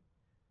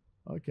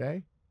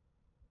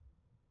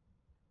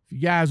 If you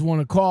guys want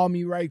to call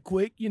me right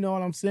quick, you know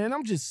what I'm saying?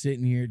 I'm just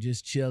sitting here,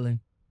 just chilling,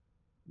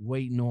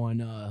 waiting on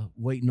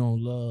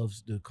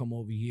Loves to come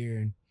over here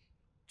and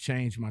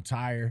change my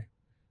tire.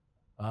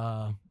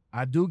 I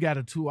do got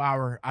a 2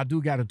 hour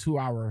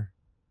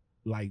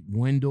like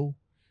window.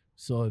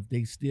 So if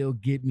they still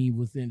get me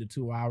within the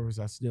 2 hours,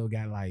 I still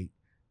got like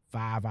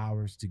 5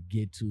 hours to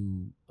get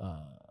to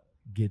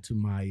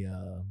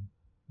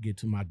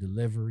my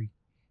delivery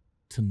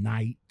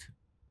tonight,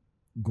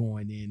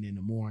 going in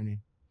the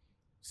morning.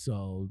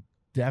 So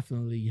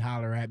definitely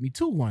holler at me,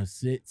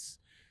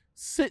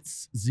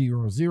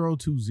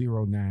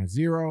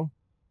 216-600-2090.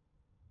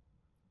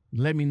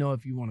 Let me know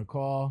if you want to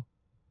call.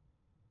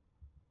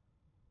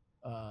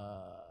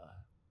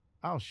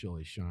 I'll show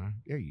it, Sean.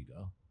 There you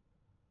go.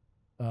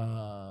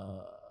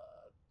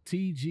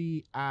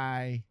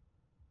 TGI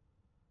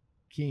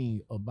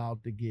King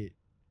about getting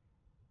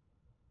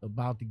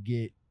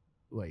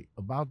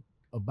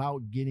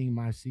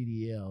my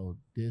CDL.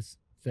 This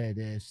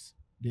FedEx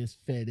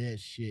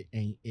shit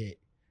ain't it.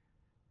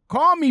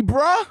 Call me,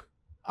 bruh.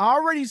 I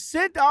already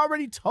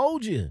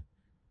told you.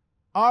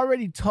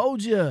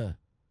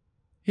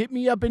 Hit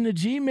me up in the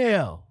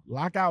Gmail.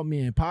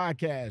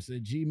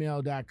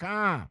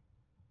 Lockoutmenpodcast@gmail.com.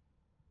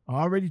 I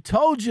already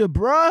told you,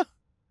 bruh.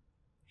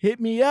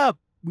 Hit me up.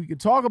 We can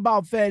talk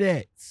about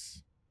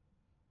FedEx.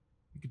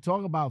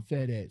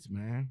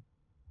 Man.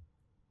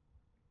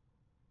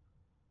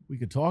 We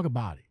could talk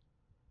about it.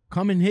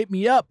 Come and hit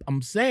me up.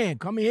 I'm saying,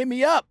 come and hit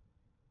me up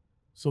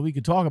so we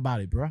could talk about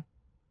it, bruh.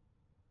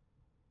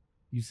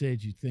 You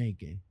said you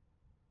thinking.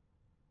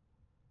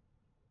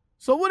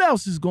 So what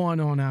else is going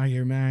on out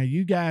here, man?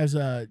 You guys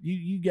that's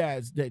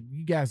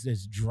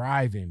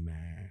driving,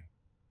 man.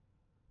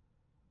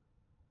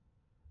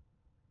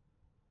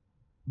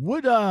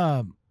 What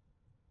I'll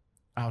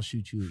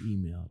shoot you an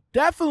email.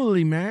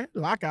 Definitely, man.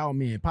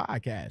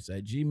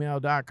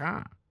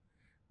 Lockoutmenpodcast@gmail.com.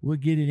 We'll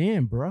get it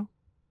in, bro.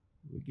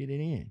 We'll get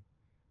it in.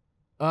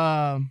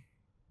 I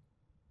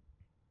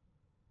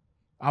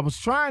was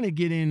trying to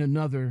get in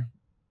another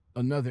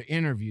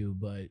interview,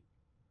 but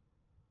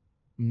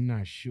I'm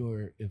not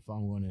sure if I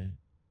want to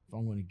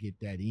get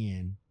that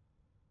in.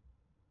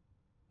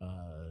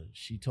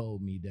 She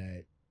told me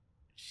that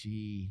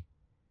she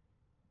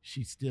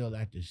she's still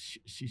at the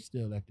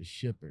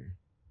shipper.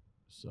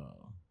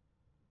 So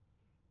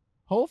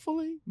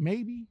hopefully,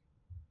 maybe.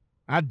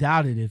 I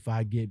doubt it if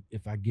I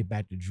get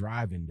back to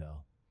driving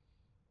though.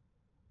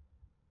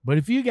 But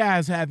if you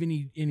guys have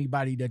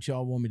anybody that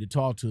y'all want me to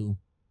talk to,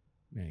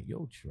 man,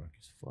 your truck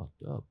is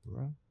fucked up,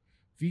 bro.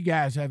 If you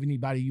guys have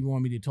anybody you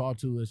want me to talk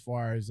to as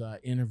far as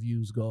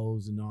interviews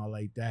goes and all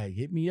like that,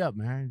 hit me up,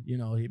 man. You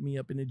know, hit me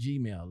up in the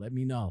Gmail. Let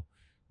me know.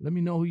 Let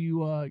me know who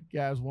you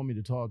guys want me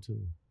to talk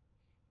to.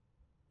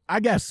 I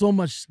got so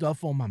much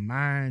stuff on my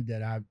mind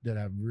that I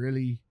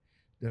really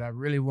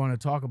want to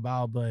talk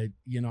about, but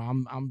you know,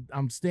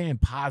 I'm staying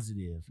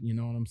positive. You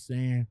know what I'm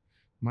saying?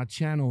 My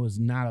channel is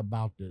not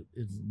about the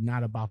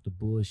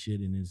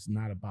bullshit, and it's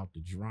not about the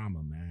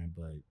drama, man.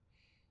 But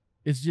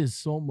it's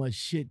just so much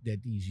shit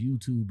that these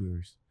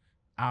YouTubers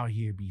out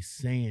here be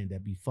saying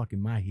that be fucking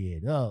my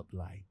head up.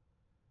 Like,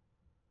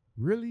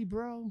 really,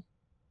 bro?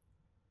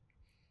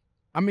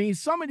 I mean,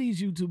 some of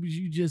these YouTubers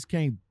you just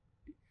can't,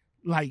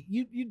 like,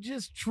 you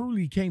just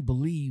truly can't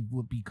believe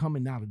what be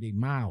coming out of their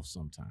mouths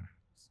sometimes.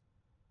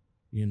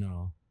 You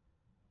know?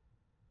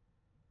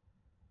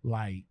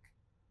 Like,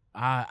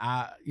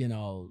 I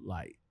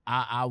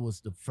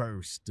was the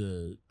first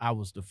to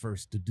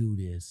do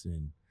this,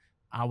 and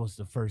I was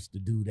the first to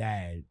do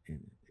that,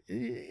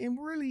 and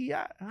really,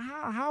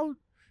 how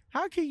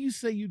can you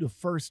say you the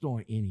first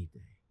on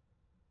anything?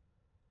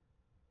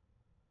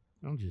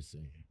 I'm just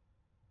saying.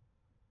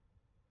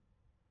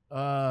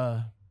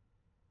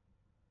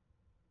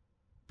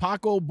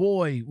 Paco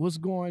Boy, what's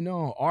going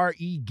on?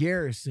 R.E.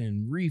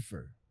 Garrison,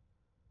 Reefer.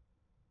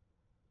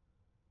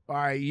 All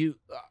right, you.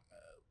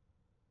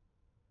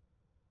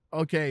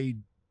 Okay,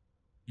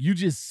 you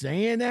just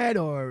saying that,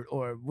 or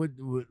what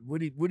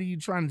are you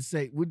trying to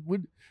say? What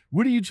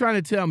are you trying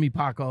to tell me,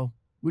 Paco?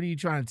 What are you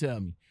trying to tell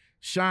me?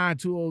 Shine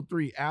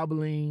 203,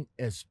 Abilene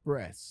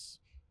Express.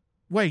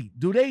 Wait,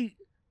 do they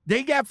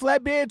got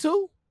flatbed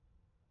too?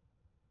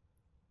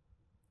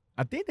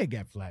 I think they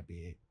got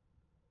flatbed.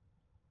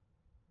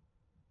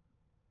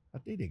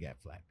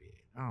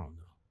 I don't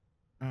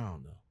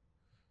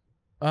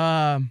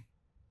know.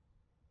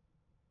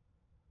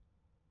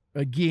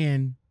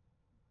 Again,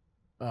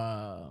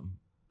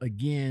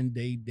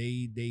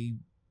 they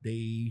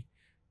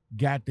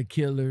got the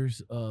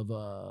killers of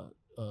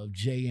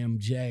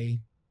JMJ.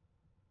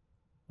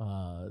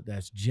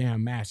 That's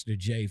Jam Master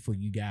Jay for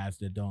you guys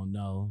that don't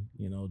know.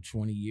 You know,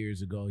 20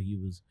 years ago he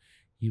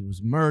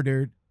was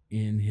murdered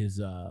in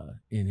his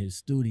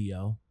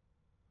studio.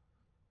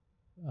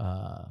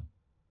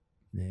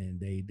 And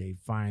they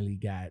finally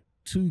got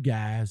two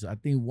guys. I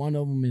think one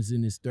of them is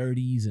in his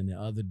 30s and the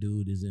other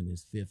dude is in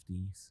his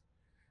 50s.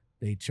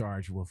 They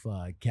charged with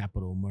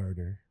capital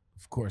murder.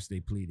 Of course, they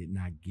pleaded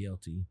not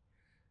guilty.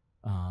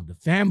 The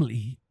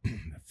family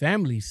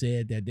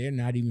said that they're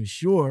not even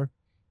sure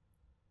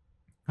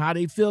how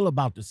they feel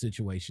about the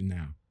situation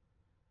now.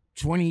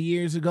 20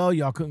 years ago,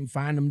 y'all couldn't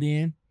find them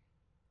then.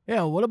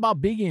 Hell, what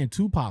about Biggie and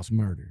Tupac's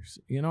murders?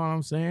 You know what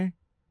I'm saying?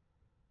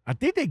 I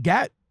think did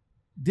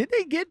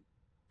they get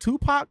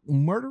Tupac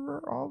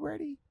murderer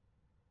already?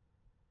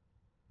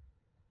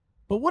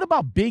 But what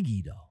about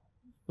Biggie, though?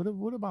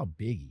 What about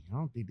Biggie? I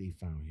don't think they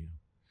found him.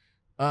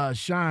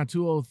 Sean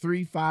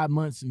 203, 5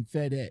 months in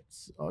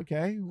FedEx.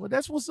 Okay, well,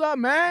 that's what's up,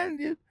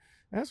 man.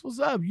 That's what's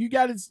up. You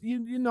got it.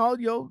 You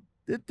know,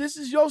 this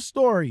is your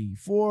story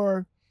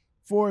for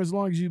as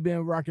long as you've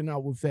been rocking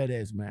out with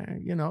FedEx,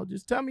 man. You know,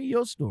 just tell me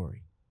your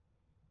story.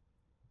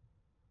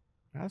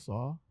 That's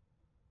all.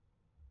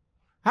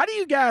 How do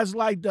you guys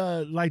like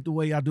the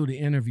way I do the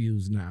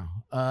interviews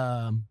now?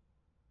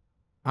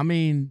 I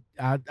mean,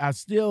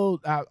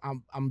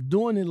 I'm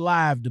doing it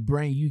live to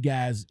bring you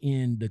guys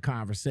in the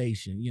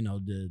conversation, you know,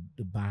 the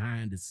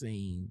behind the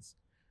scenes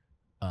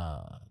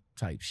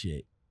type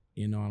shit.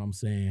 You know what I'm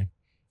saying?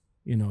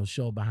 You know,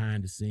 show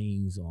behind the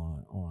scenes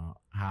on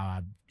how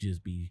I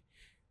just be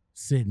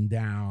sitting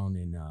down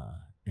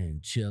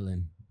and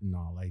chilling and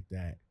all like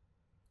that.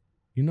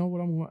 You know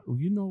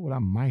what I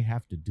might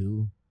have to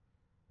do?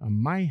 I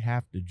might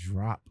have to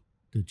drop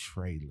the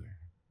trailer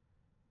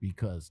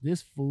because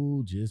this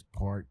fool just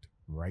parked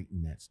right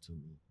next to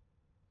me.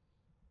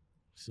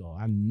 So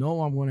I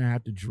know I'm going to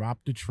have to drop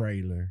the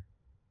trailer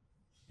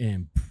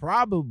and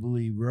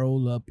probably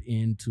roll up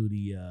into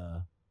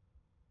the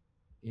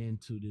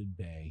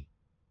bay,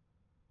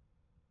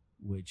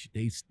 which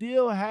they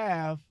still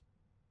have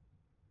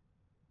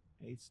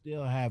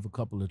a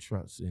couple of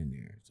trucks in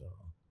there. So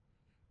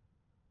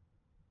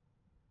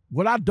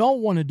what I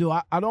don't want to do,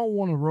 I don't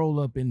want to roll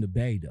up in the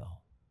bay though.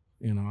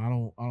 You know, I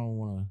don't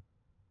want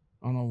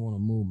to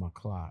move my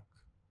clock.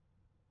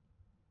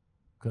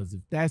 Cause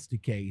if that's the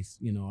case,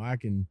 you know, I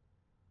can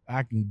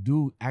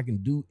do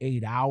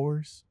 8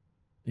 hours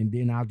and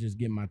then I'll just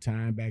get my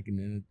time back and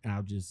then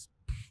I'll just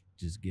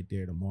get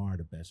there tomorrow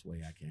the best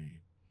way I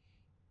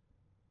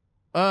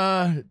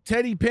can.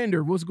 Teddy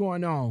Pender, what's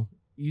going on?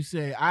 You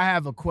say, I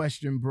have a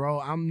question,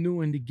 bro. I'm new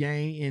in the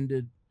game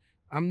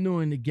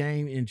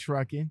in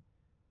trucking.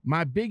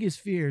 My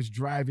biggest fear is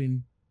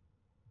driving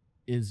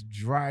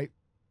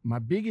My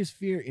biggest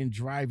fear in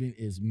driving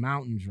is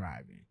mountain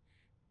driving.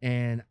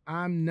 And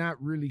I'm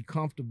not really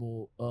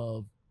comfortable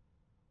of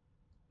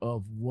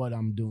what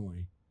I'm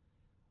doing.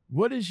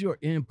 What is your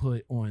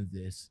input on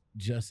this?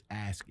 Just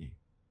asking.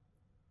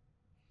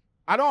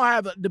 I don't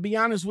have, to be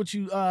honest with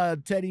you,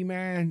 Teddy,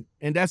 man,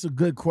 and that's a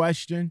good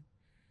question.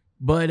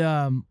 But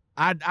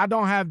I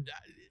don't have,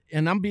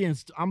 and I'm being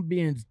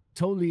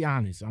totally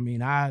honest. I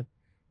mean, I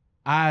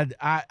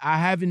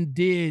haven't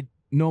did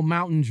no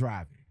mountain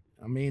driving.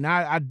 I mean,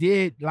 I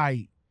did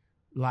like,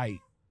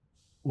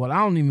 well, I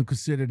don't even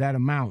consider that a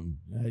mountain.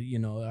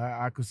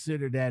 I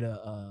consider that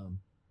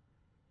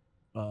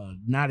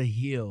not a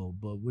hill,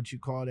 but what you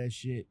call that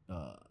shit?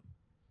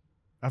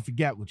 I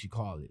forget what you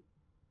call it.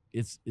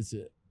 It's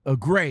a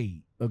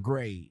grade.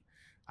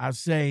 I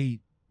say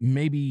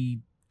maybe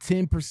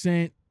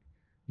 10%,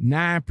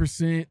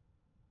 9%,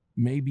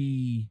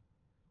 maybe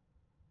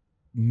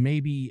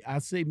I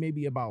say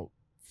maybe about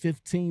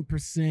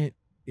 15%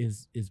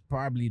 is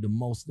probably the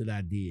most that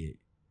I did.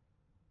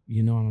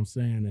 You know what I'm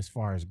saying? As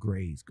far as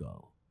grades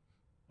go.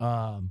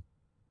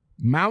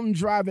 Mountain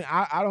driving,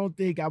 I don't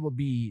think I would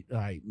be,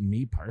 like,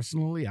 me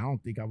personally, I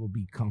don't think I would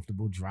be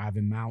comfortable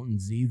driving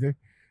mountains either.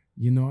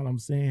 You know what I'm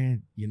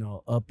saying? You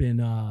know, up in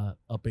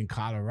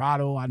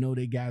Colorado, I know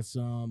they got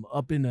some.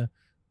 Up in the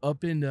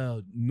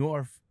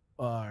north,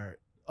 or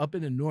up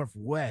in the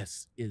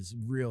northwest is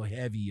real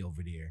heavy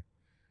over there.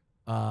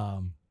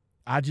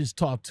 I just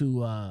talked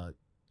to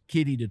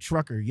Kitty the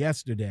trucker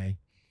yesterday,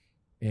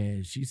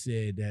 and she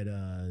said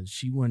that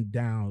she went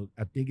down,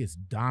 I think it's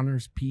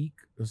Donner's Peak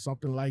or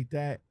something like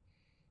that.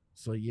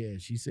 So yeah,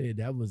 she said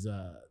that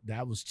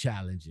was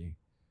challenging.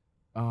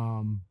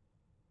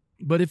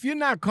 But if you're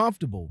not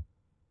comfortable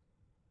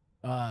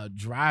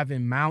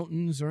driving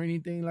mountains or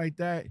anything like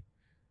that,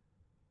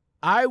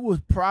 I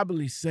would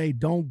probably say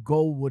don't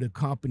go with a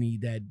company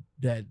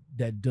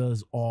that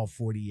does all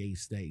 48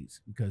 states,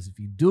 because if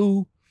you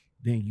do,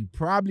 then you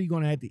probably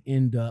gonna have to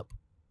end up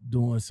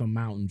doing some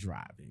mountain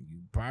driving.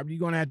 You probably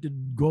gonna have to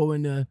go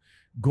into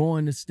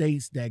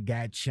states that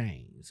got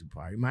chains. You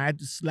probably might have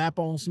to slap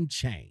on some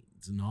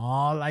chains and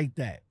all like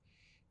that.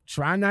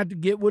 Try not to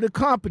get with a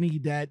company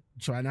that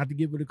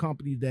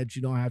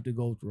you don't have to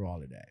go through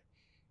all of that.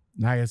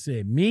 Like I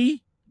said,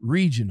 me,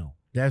 regional.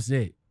 That's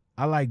it.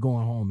 I like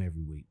going home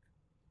every week.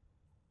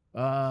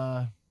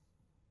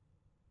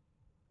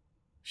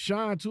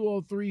 Sean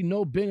 203,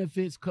 no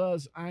benefits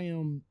cause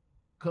I'm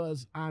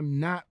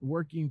not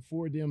working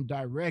for them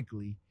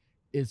directly.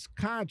 It's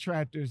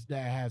contractors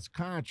that has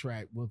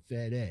contract with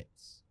FedEx.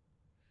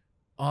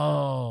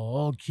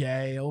 Oh,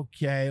 okay.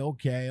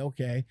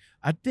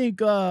 I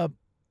think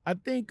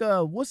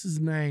what's his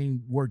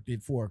name worked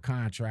it for a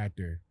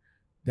contractor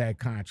that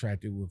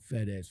contracted with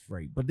FedEx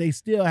Freight, but they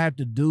still have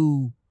to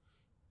do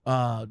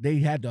they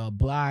had to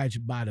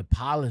oblige by the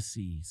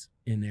policies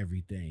and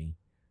everything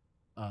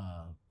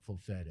for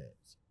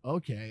FedEx.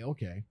 Okay.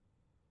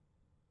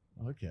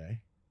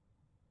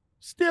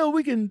 Still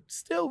we could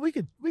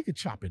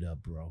chop it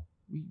up, bro.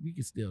 We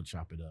can still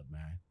chop it up,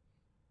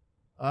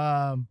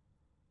 man.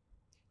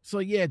 So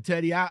yeah,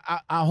 Teddy, I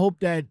hope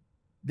that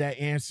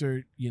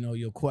answered,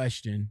 your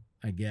question,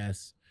 I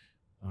guess.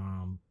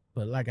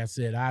 But like I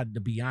said,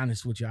 to be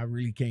honest with you, I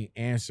really can't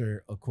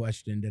answer a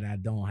question that I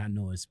don't have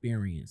no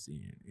experience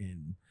in.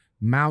 And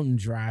mountain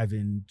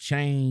driving,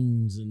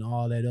 chains, and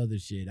all that other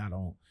shit, I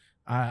don't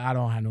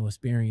have no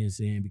experience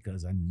in,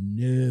 because I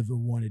never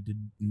wanted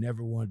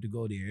to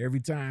go there. Every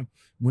time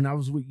when I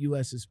was with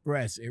U.S.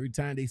 Express, every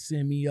time they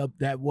send me up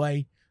that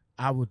way,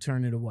 I would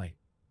turn it away.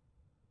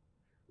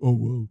 Oh,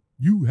 well,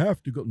 you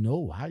have to go.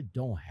 No, I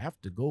don't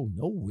have to go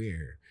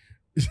nowhere.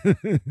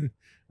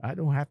 I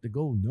don't have to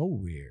go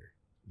nowhere.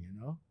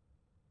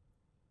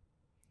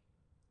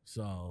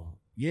 So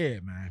yeah,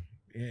 man.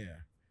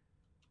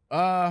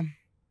 Yeah.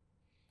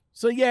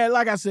 So yeah,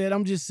 like I said,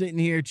 I'm just sitting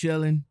here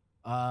chilling,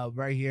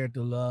 right here at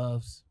the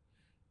Loves.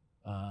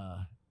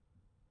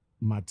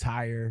 My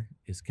tire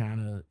is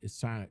kind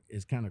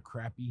of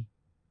crappy,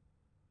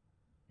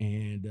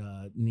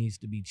 and needs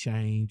to be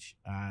changed.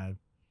 I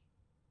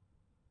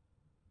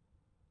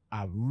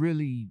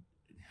really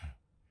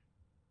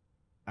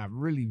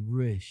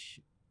wish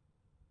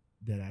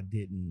that I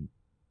didn't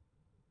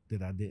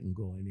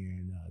go in there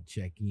and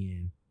check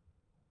in,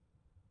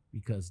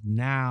 because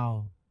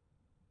now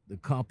the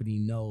company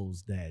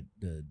knows that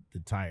the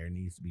tire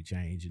needs to be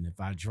changed. And if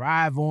I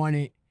drive on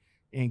it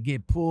and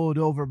get pulled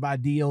over by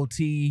DOT,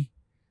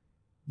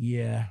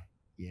 yeah.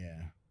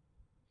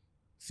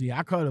 See,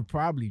 I could have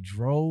probably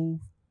drove,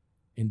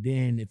 and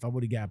then if I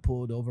would have got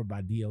pulled over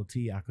by DOT,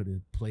 I could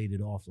have played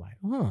it off like,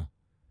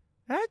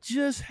 that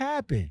just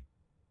happened.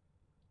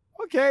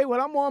 Okay, well,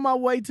 I'm on my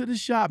way to the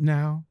shop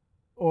now.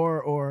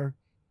 Or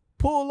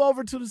pull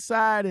over to the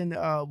side and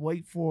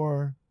wait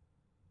for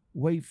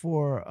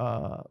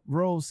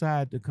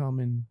roadside to come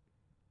and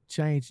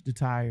change the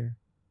tire.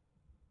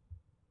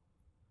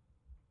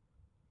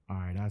 All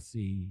right, I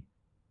see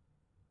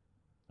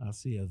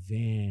a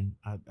van.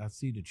 I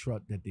see the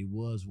truck that they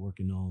was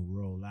working on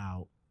roll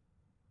out.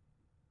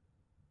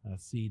 I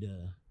see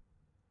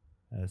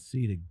I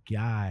see the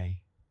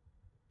guy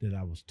that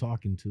I was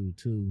talking to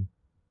too.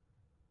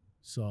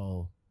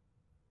 So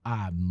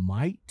I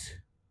might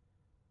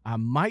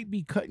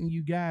be cutting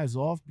you guys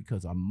off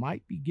because I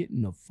might be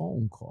getting a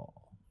phone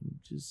call. I'm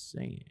just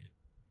saying.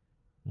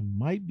 I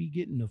might be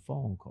getting a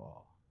phone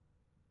call.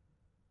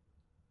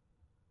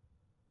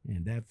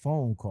 And that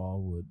phone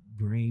call would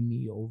bring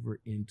me over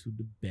into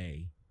the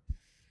bay.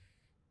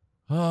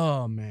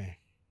 Oh, man.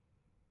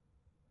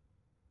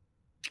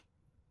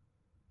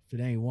 If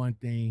it ain't one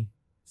thing,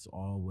 it's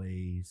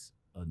always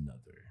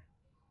another.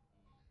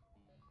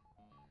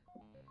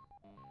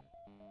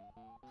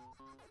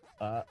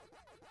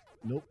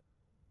 Nope.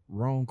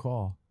 Wrong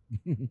call.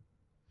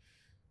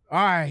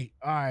 All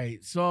right.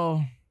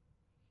 So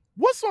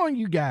what's on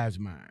you guys'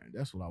 mind?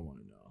 That's what I want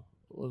to know.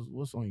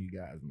 What's on you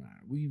guys'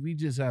 mind? We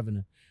just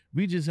having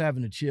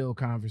a chill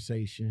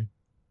conversation.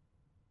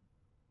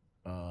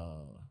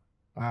 I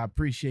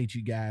appreciate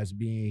you guys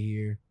being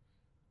here.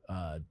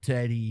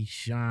 Teddy,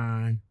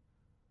 Sean,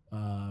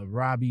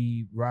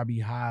 Robbie's,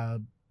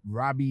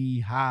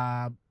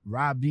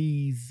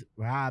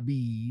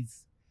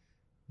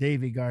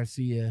 David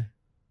Garcia.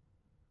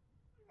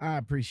 I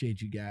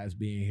appreciate you guys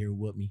being here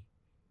with me.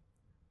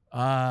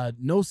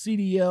 No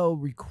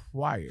CDL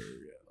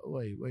required.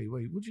 Wait.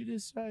 What'd you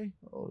just say?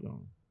 Hold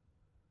on.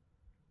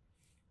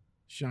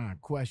 Sean,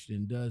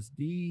 question. Does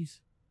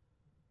these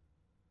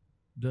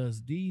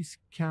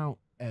count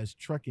as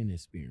trucking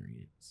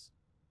experience?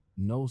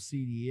 No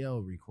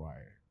CDL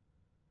required.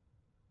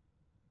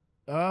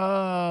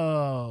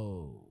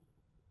 Oh.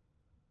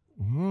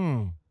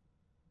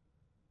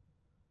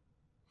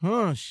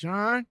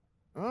 Sean?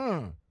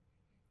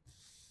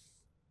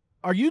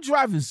 Are you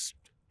driving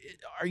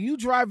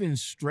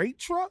straight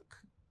truck?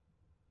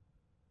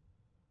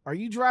 Are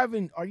you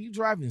driving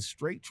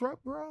straight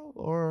truck, bro?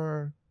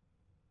 Or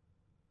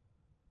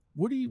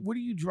what are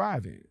you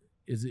driving?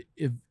 Is it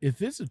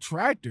if it's a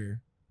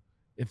tractor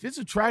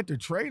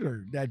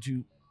trailer that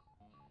you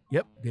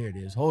Yep, there it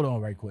is. Hold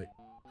on right quick.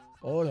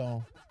 Hold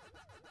on.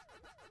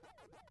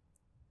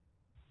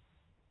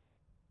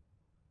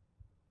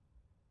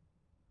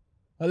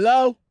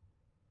 Hello?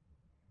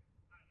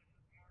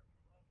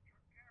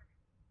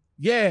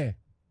 Yeah.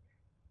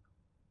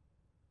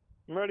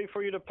 I'm ready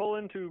for you to pull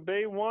into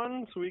Bay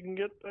 1 so we can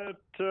get that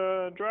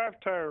drive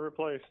tire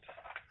replaced.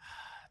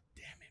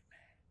 Damn it, man.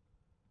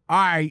 All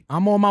right,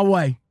 I'm on my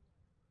way.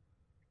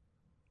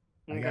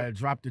 Okay. I got to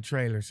drop the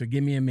trailer, so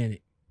give me a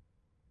minute.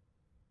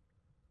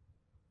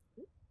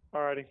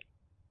 Alrighty.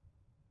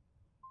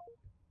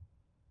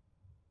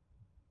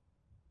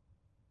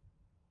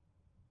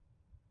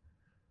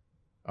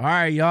 All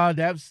right, y'all.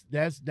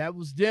 That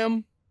was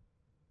them.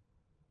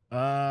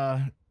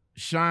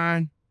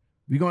 Sean,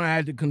 we're gonna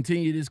have to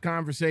continue this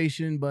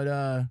conversation,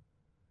 but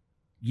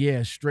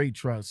yeah, straight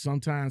truck.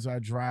 Sometimes I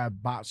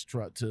drive box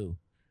truck too.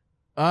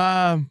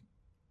 I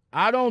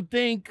don't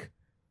think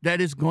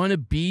that it's gonna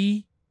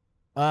be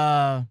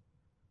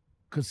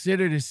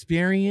considered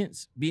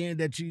experience, being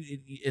that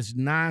it's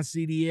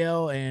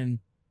non-CDL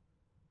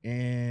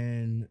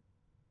and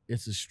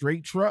it's a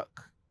straight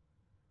truck.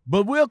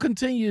 But we'll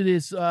continue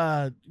this.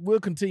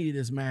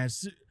 Man.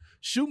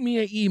 Shoot me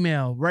an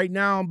email. Right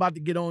now, I'm about to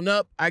get on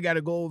up. I got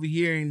to go over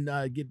here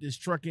and get this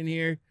truck in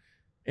here.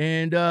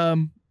 And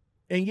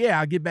yeah,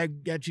 I'll get back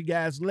at you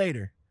guys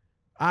later.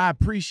 I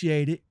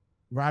appreciate it.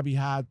 Robbie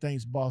Hyde,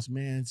 thanks, boss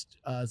man.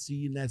 See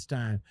you next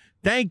time.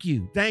 Thank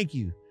you.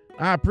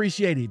 I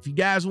appreciate it. If you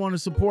guys want to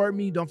support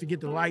me, don't forget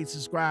to like,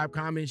 subscribe,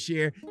 comment,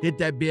 share, hit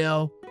that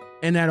bell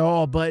and that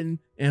all button,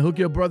 and hook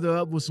your brother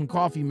up with some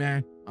coffee,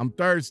 man. I'm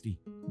thirsty.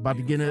 About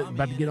to get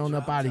on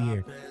up out of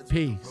here.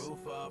 Peace.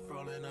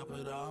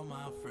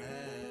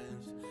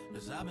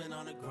 I've been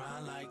on the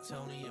grind like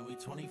Tony, and we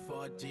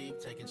 24 deep,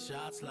 taking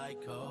shots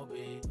like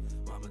Kobe.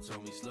 Mama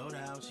told me slow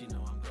down, she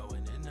know I'm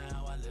going in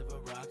now. I live a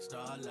rock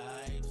star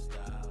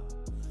lifestyle.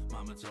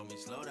 Mama told me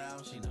slow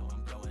down, she know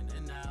I'm going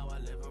in now. I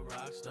live a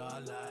rock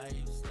star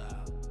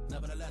lifestyle.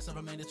 Nevertheless, I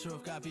remain the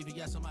truth. Got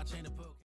VVS on my chain of book.